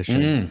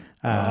competition.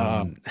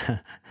 Well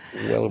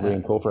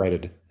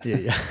reincorporated.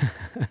 Yeah.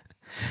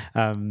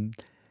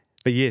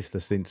 But yes, the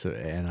sense of,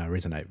 and I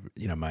resonate,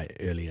 my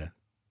earlier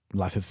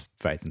life of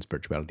faith and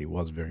spirituality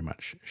was very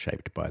much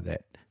shaped by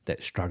that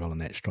struggle and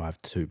that strive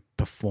to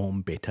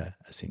perform better,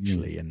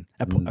 essentially, and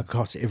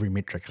across every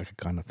metric I could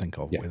kind of think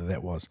of, whether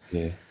that was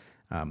the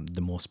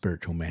more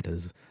spiritual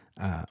matters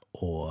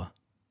or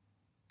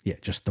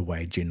just the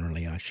way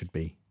generally I should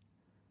be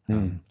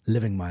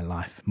living my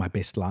life, my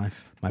best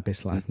life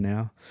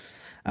now.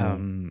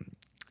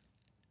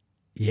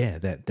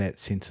 That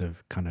sense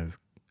of kind of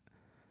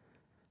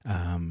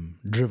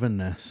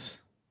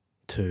drivenness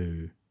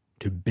to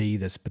be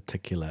this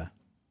particular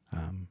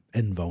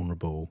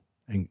invulnerable,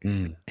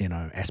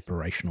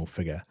 aspirational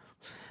figure,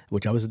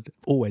 which I was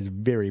always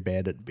very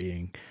bad at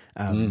being,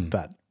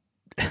 but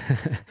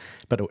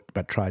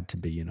tried to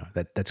be.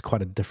 That's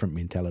quite a different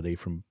mentality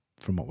from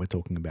what we're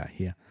talking about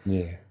here.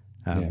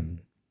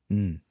 And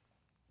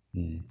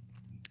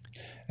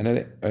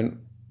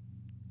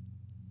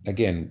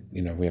again,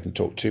 we haven't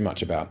talked too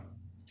much about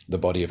the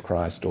body of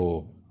Christ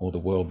or the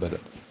world, but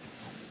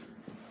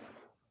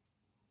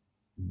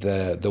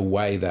the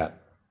way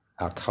that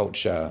our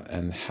culture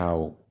and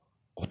how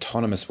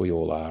autonomous we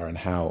all are and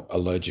how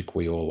allergic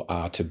we all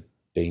are to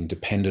being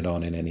dependent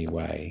on in any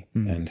way,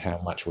 and how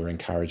much we're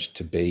encouraged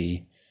to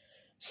be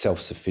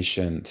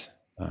self-sufficient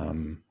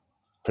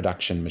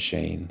production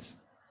machines.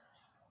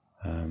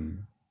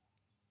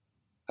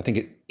 I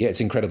think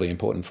it's incredibly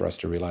important for us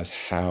to realize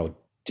how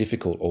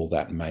difficult all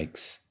that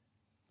makes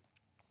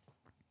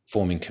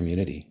forming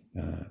community.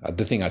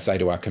 The thing I say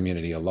to our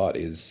community a lot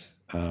is,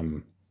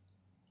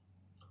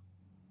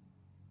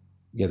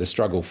 the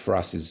struggle for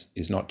us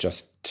is not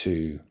just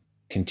to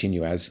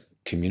continue as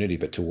community,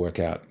 but to work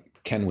out,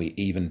 can we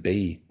even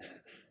be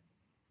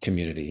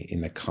community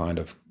in the kind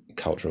of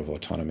culture of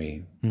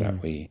autonomy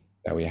that we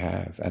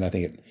have? And I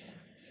think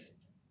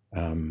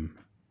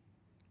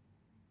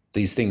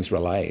these things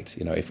relate.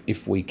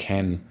 If we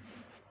can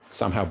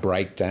somehow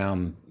break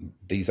down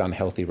these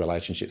unhealthy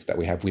relationships that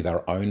we have with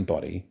our own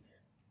body,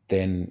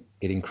 then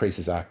it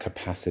increases our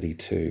capacity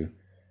to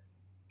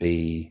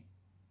be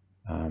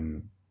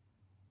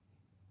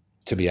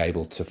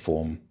able to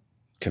form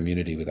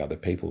community with other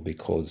people,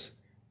 because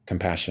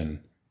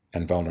compassion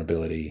and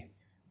vulnerability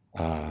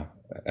are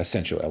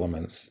essential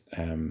elements.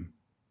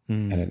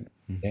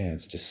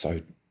 It's just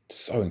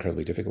so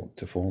incredibly difficult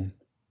to form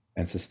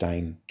and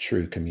sustain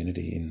true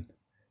community in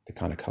the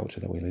kind of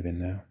culture that we live in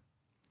now.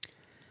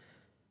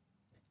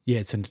 Yeah,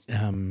 it's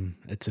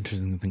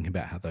interesting to think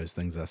about how those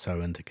things are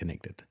so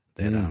interconnected.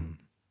 That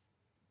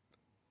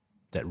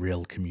that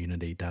real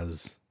community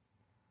does.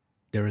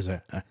 There is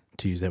a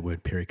to use that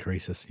word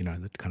perichoresis,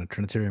 the kind of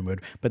Trinitarian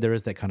word, but there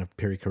is that kind of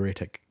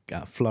perichoretic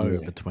flow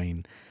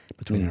between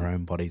our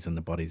own bodies and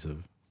the bodies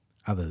of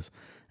others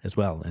as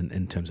well,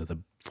 in terms of the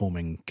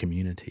forming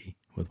community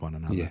with one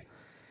another.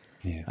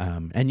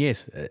 And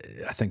yes,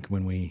 I think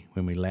when we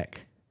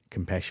lack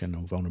compassion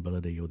or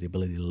vulnerability or the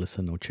ability to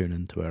listen or tune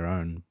into our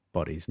own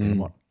bodies, then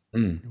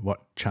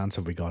what chance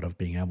have we got of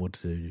being able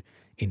to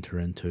enter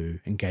into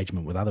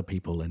engagement with other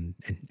people and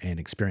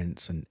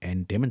experience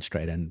and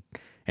demonstrate and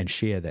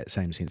share that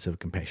same sense of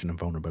compassion and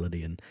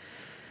vulnerability and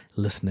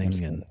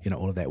listening and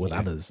all of that with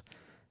others,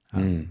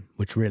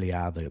 which really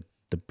are the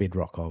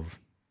bedrock of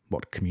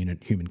what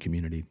human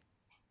community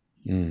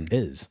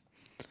is.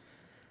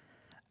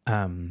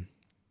 In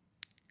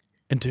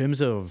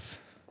terms of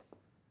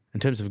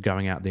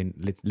going out, then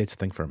let's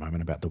think for a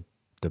moment about the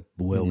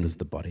world as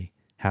the body.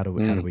 How do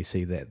we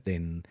see that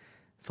then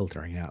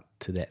filtering out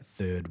to that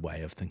third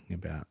way of thinking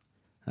about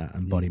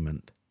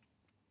embodiment?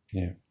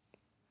 Yeah.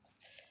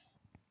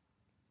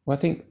 Well, I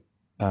think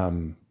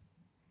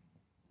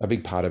a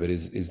big part of it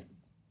is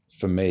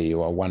for me,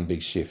 or one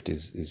big shift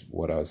is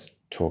what I was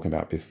talking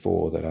about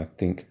before, that I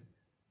think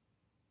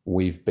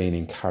we've been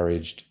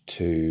encouraged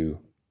to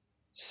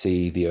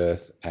see the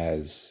earth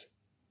as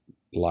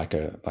like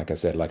a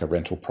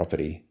rental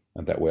property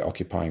that we're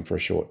occupying for a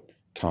short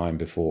time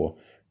before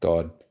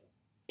God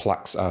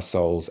plucks our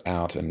souls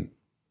out and,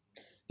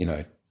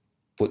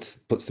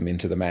 puts them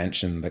into the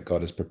mansion that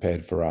God has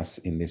prepared for us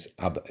in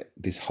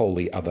this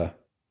wholly other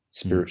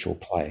spiritual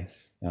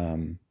place.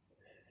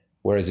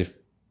 Whereas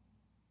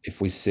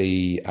if we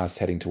see us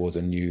heading towards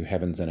a new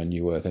heavens and a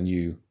new earth, a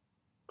new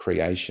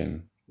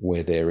creation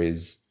where there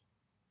is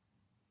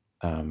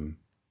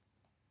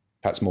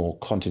perhaps more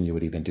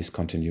continuity than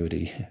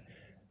discontinuity,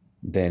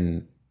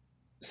 then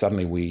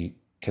suddenly we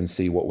can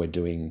see what we're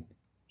doing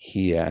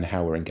here and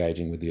how we're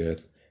engaging with the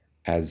earth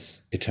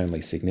as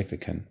eternally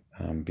significant,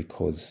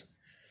 because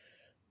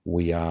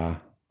we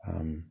are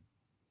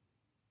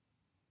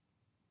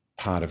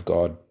part of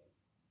God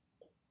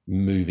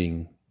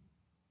moving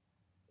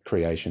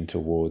creation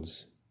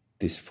towards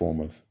this form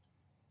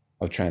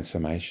of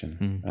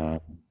transformation.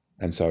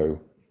 And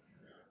so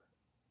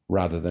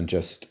rather than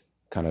just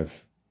kind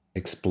of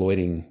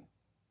exploiting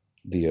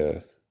the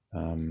earth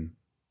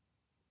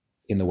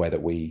in the way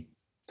that we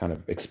kind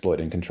of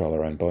exploit and control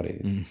our own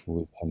bodies,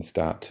 we can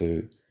start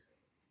to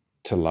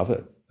love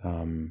it.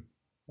 And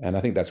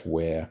I think that's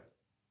where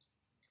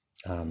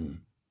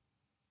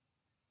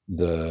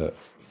the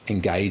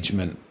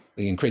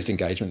increased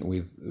engagement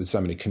with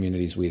so many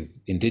communities with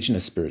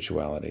Indigenous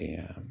spirituality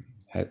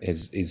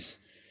is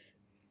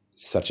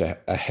such a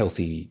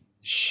healthy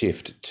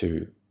shift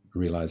to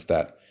realize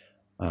that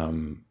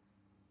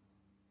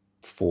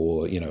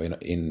for,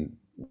 in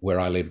where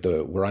I live,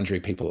 the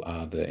Wurundjeri people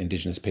are the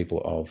Indigenous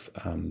people of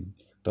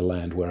the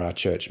land where our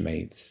church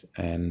meets,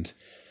 and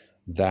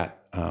that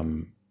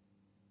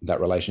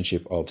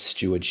relationship of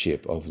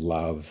stewardship, of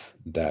love,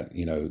 that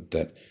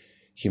that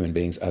human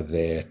beings are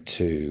there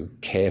to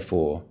care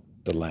for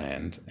the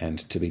land and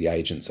to be the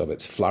agents of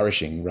its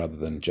flourishing rather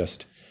than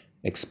just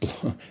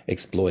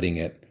exploiting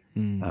it,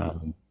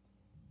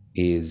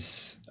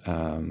 is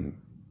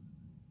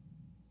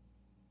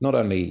not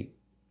only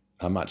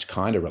a much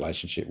kinder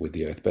relationship with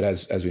the earth, but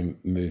as we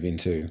move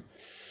into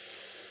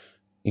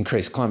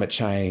increased climate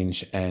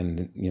change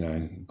and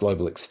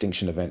global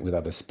extinction event with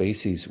other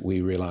species,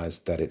 we realize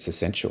that it's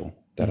essential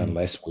that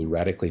unless we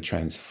radically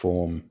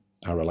transform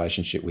our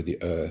relationship with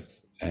the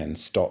earth and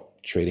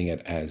stop treating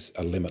it as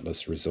a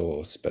limitless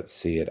resource, but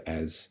see it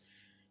as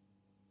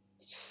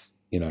this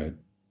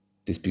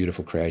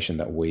beautiful creation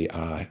that we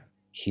are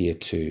here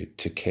to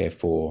care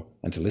for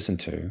and to listen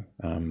to,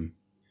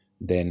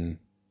 then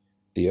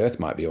the earth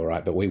might be all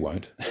right, but we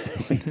won't.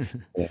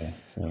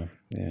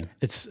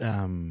 It's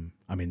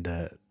I mean,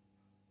 the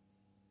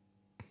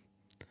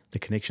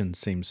connection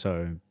seems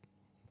so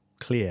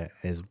clear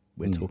as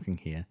we're talking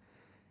here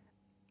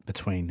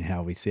between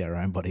how we see our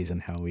own bodies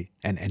and how we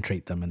and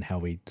treat them, and how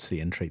we see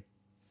and treat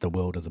the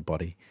world as a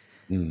body.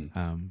 We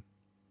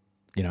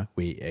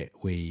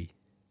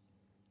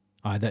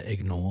either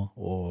ignore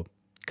or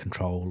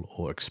control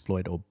or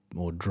exploit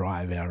or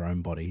drive our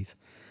own bodies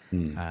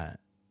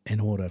in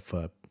order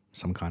for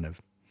some kind of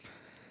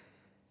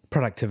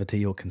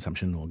productivity or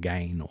consumption or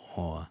gain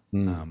or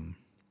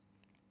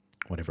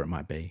whatever it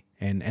might be,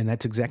 and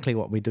that's exactly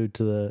what we do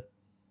to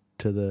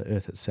the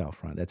earth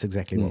itself, right? That's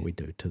exactly what we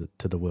do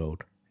to the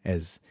world.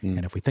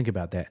 And if we think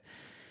about that,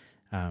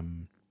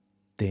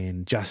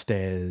 then just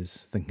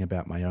as thinking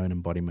about my own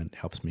embodiment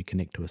helps me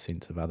connect to a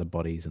sense of other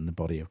bodies and the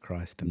body of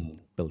Christ and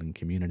building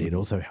community, it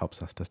also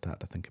helps us to start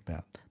to think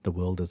about the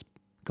world as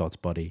God's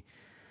body,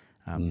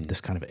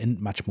 this kind of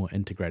much more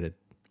integrated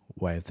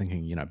way of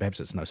thinking. Perhaps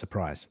it's no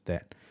surprise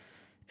that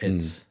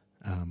it's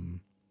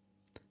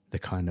the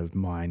kind of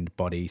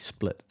mind-body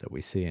split that we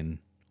see in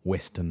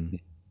Western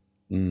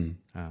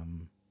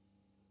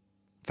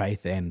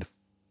faith and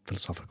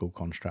philosophical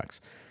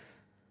constructs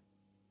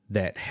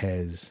that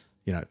has,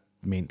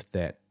 meant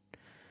that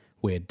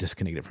we're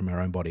disconnected from our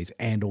own bodies,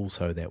 and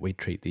also that we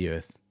treat the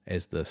earth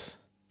as this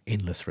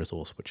endless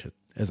resource, which it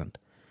isn't.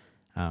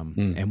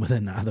 And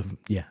within other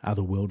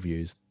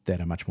worldviews that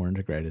are much more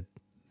integrated,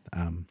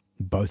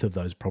 both of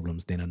those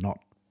problems then are not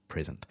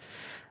present.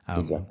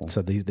 Exactly.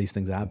 So these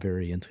things are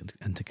very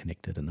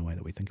interconnected in the way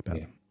that we think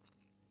about them.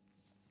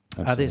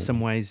 Absolutely. Are there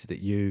some ways that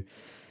you,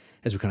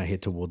 as we kind of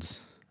head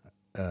towards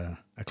a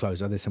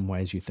close, are there some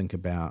ways you think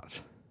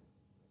about,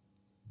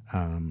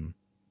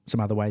 some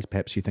other ways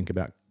perhaps you think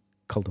about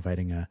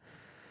cultivating a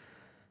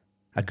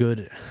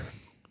good,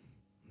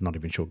 not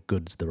even sure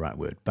good's the right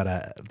word, but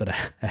a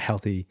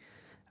healthy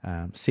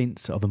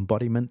sense of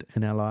embodiment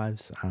in our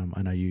lives?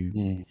 I know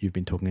you've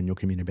been talking in your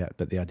community about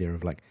the idea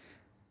of like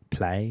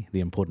play, the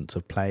importance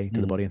of play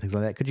to the body and things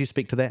like that. Could you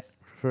speak to that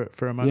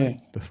for a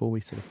moment before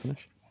we sort of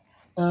finish?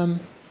 I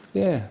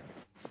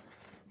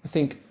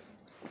think,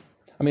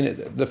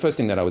 the first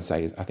thing that I would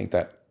say is I think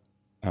that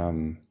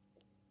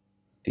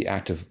the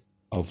act of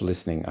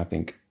listening, I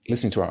think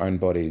listening to our own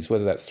bodies,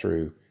 whether that's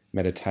through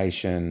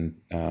meditation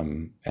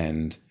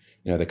and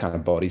the kind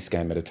of body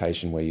scan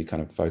meditation where you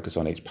kind of focus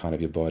on each part of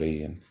your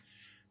body,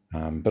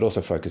 and but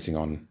also focusing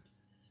on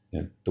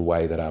the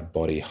way that our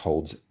body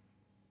holds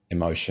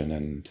emotion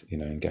and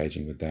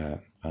engaging with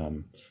that.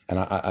 And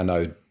I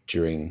know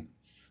during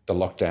the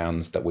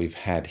lockdowns that we've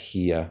had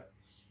here,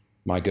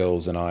 my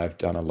girls and I have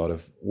done a lot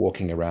of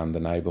walking around the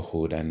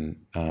neighborhood and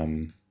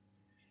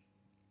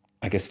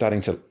I guess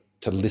starting to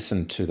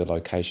listen to the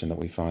location that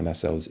we find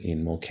ourselves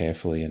in more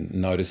carefully and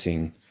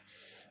noticing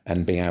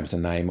and being able to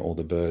name all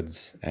the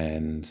birds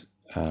and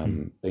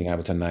being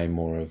able to name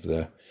more of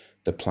the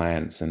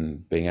plants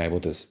and being able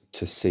to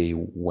see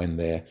when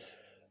they're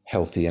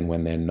healthy and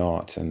when they're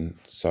not. And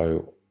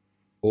so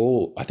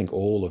I think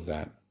all of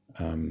that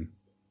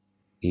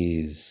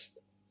is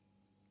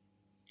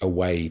a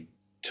way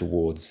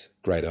towards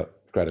greater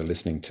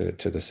listening to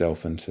the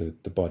self and to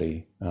the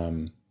body.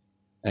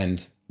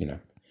 And, you know,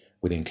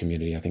 within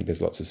community, I think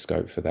there's lots of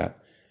scope for that,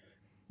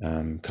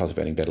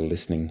 cultivating better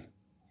listening,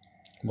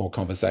 more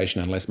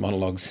conversation and less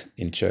monologues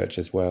in church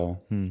as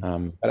well.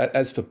 But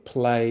as for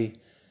play,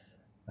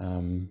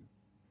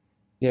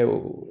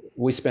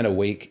 we spent a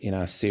week in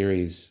our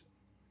series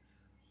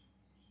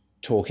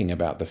talking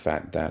about the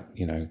fact that,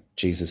 you know,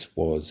 Jesus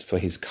was, for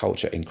his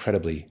culture,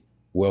 incredibly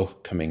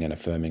welcoming and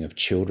affirming of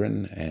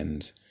children,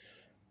 and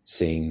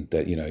seeing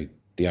that, you know,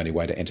 the only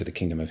way to enter the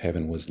kingdom of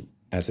heaven was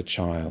as a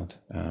child,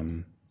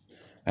 and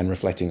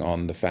reflecting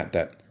on the fact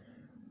that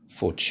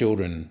for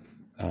children,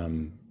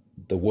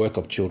 the work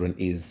of children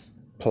is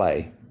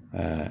play.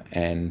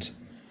 There's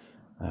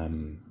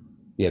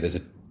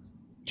a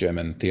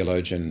German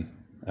theologian,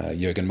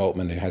 Jürgen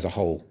Moltmann, who has a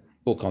whole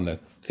book on the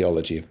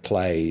theology of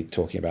play,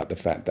 talking about the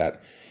fact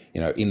that,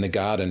 you know, in the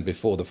garden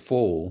before the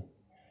fall,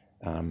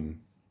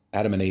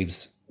 Adam and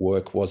Eve's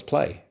work was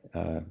play.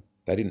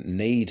 They didn't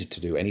need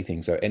to do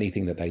anything. So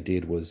anything that they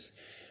did was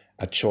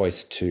a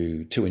choice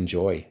to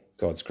enjoy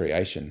God's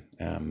creation.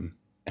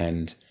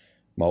 And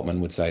Moltmann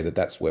would say that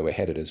that's where we're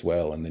headed as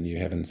well. In the new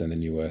heavens and the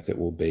new earth, it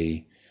will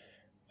be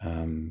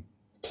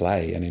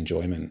play and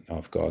enjoyment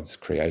of God's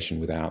creation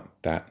without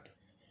that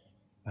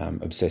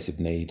obsessive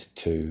need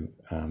to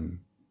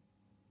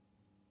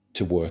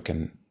work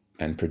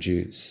and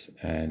produce.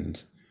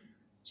 And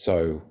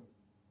so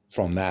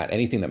from that,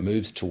 anything that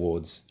moves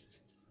towards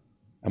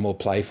a more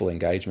playful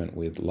engagement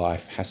with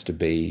life has to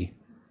be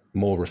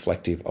more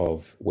reflective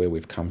of where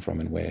we've come from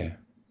and where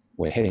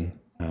we're heading.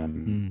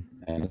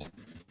 And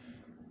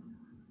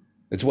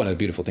it's one of the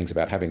beautiful things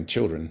about having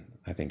children.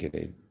 I think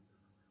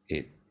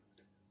it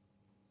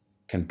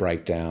can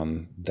break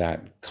down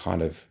that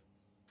kind of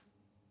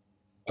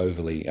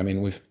overly, I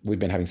mean, we've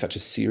been having such a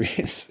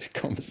serious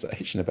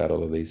conversation about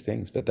all of these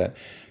things, but that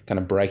kind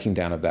of breaking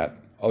down of that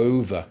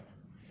over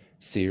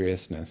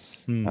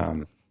seriousness.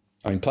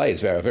 I mean, play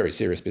is a very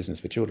serious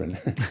business for children,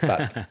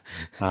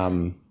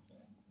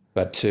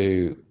 but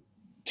to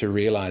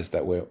realize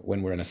that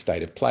when we're in a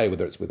state of play,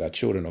 whether it's with our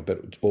children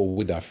or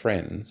with our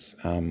friends,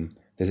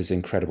 there's this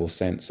incredible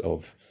sense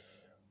of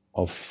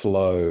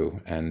flow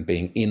and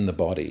being in the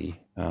body,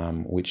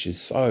 which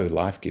is so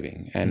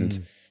life-giving.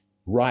 And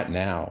right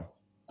now,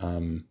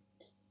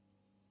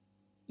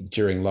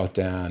 during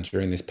lockdown,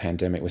 during this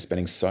pandemic, we're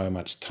spending so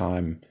much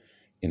time,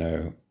 you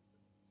know,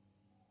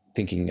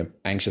 thinking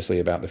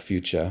anxiously about the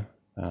future.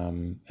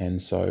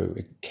 And so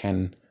it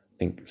can, I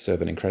think,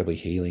 serve an incredibly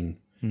healing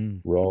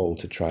role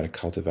to try to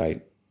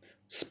cultivate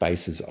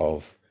spaces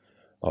of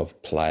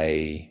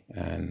play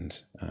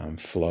and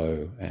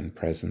flow and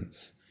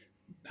presence.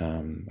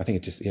 I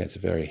think it's a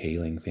very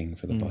healing thing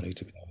for the body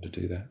to be able to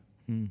do that.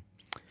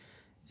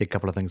 A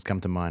couple of things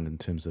come to mind in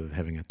terms of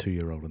having a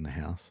 2-year-old in the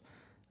house.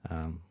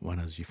 One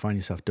is you find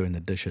yourself doing the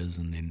dishes,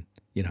 and then,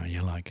 you know,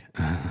 you're like,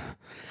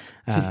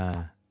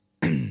 and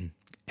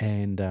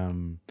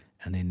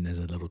then there's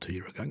a little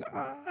 2-year-old going,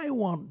 I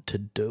want to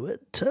do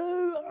it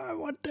too. I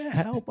want to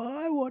help.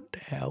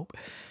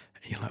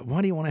 And you're like,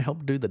 why do you want to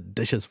help do the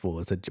dishes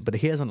for? But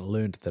he hasn't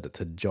learned that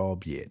it's a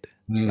job yet.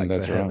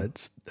 That's for him,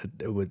 right.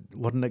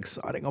 What an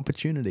exciting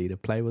opportunity to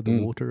play with the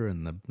water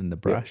and the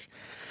brush,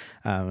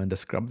 and to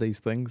scrub these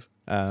things.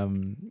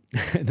 And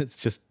it's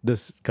just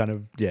this kind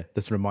of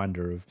this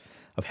reminder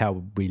of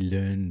how we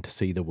learn to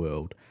see the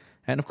world.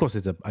 And of course,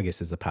 there's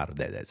a part of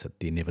that that's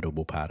the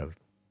inevitable part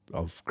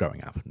of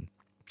growing up and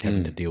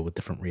having to deal with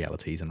different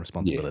realities and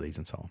responsibilities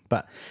and so on.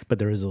 But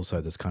there is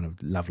also this kind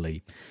of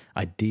lovely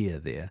idea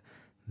there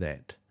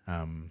that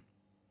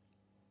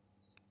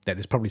that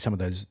there's probably some of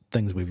those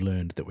things we've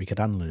learned that we could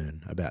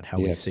unlearn about how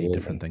we see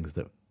different things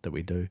that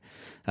we do.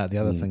 The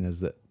other thing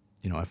is that,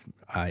 you know,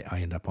 I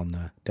end up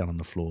down on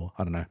the floor,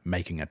 I don't know,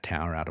 making a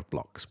tower out of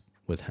blocks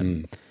with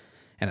him.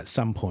 And at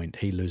some point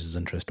he loses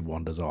interest and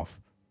wanders off.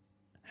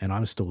 And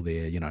I'm still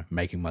there, you know,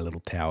 making my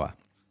little tower.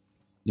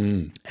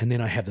 And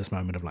then I have this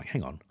moment of like,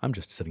 hang on, I'm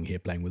just sitting here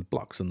playing with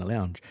blocks in the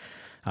lounge.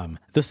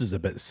 This is a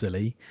bit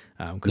silly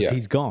because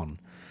he's gone.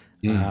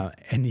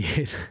 And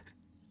yet,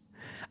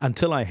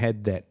 until I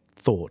had that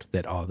thought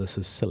that, this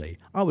is silly,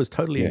 I was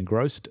totally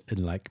engrossed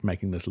in like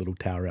making this little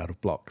tower out of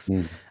blocks.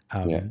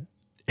 And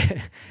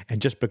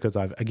just because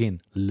I've,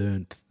 again,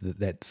 learnt that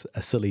that's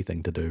a silly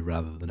thing to do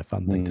rather than a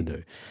fun thing to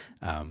do,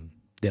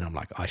 then I'm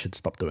like, I should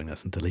stop doing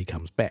this until he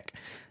comes back.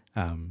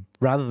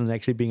 Rather than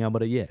actually being able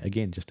to,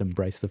 again, just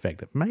embrace the fact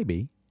that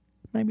maybe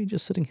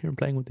just sitting here and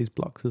playing with these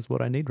blocks is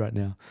what I need right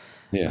now.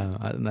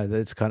 I don't know.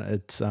 That's kind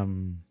of,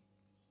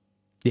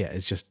 yeah,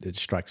 it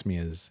strikes me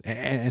as,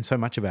 and so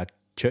much of our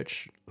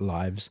church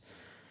lives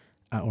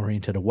are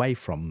oriented away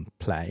from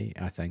play,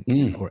 I think,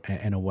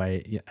 and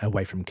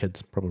away from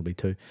kids probably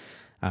too.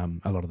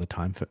 A lot of the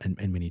time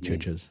in many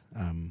churches,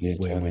 Yeah,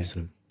 where totally. we're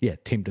sort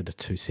of tempted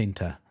to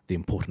centre the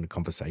important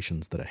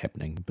conversations that are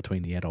happening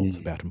between the adults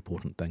about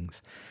important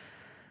things,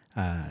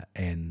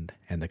 and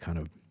the kind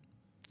of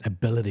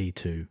ability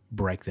to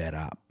break that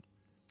up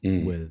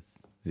with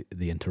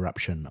the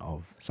interruption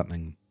of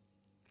something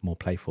more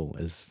playful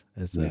is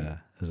a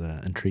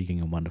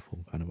intriguing and wonderful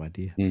kind of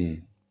idea.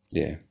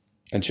 Yeah.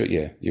 And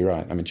you're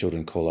right. I mean,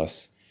 children call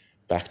us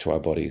back to our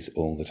bodies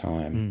all the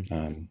time.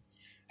 And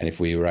if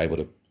we were able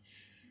to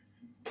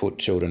put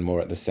children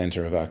more at the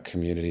center of our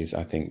communities,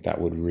 I think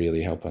that would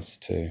really help us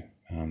to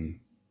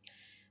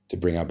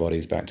bring our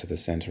bodies back to the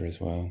center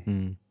as well.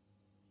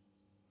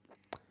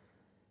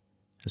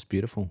 It's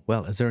beautiful.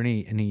 Well, is there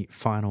any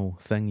final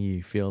thing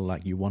you feel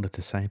like you wanted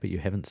to say but you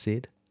haven't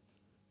said?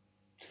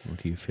 Or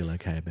do you feel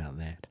okay about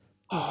that?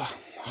 Oh,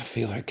 I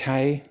feel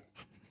okay.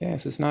 Yeah,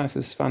 this is nice.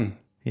 This is fun.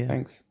 Yeah.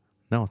 Thanks.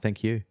 No,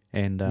 thank you.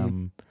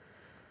 And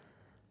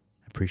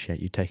appreciate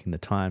you taking the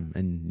time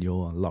in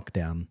your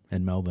lockdown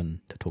in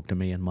Melbourne to talk to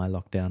me in my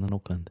lockdown in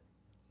Auckland.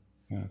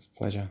 Yeah, it's a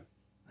pleasure.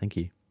 Thank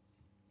you.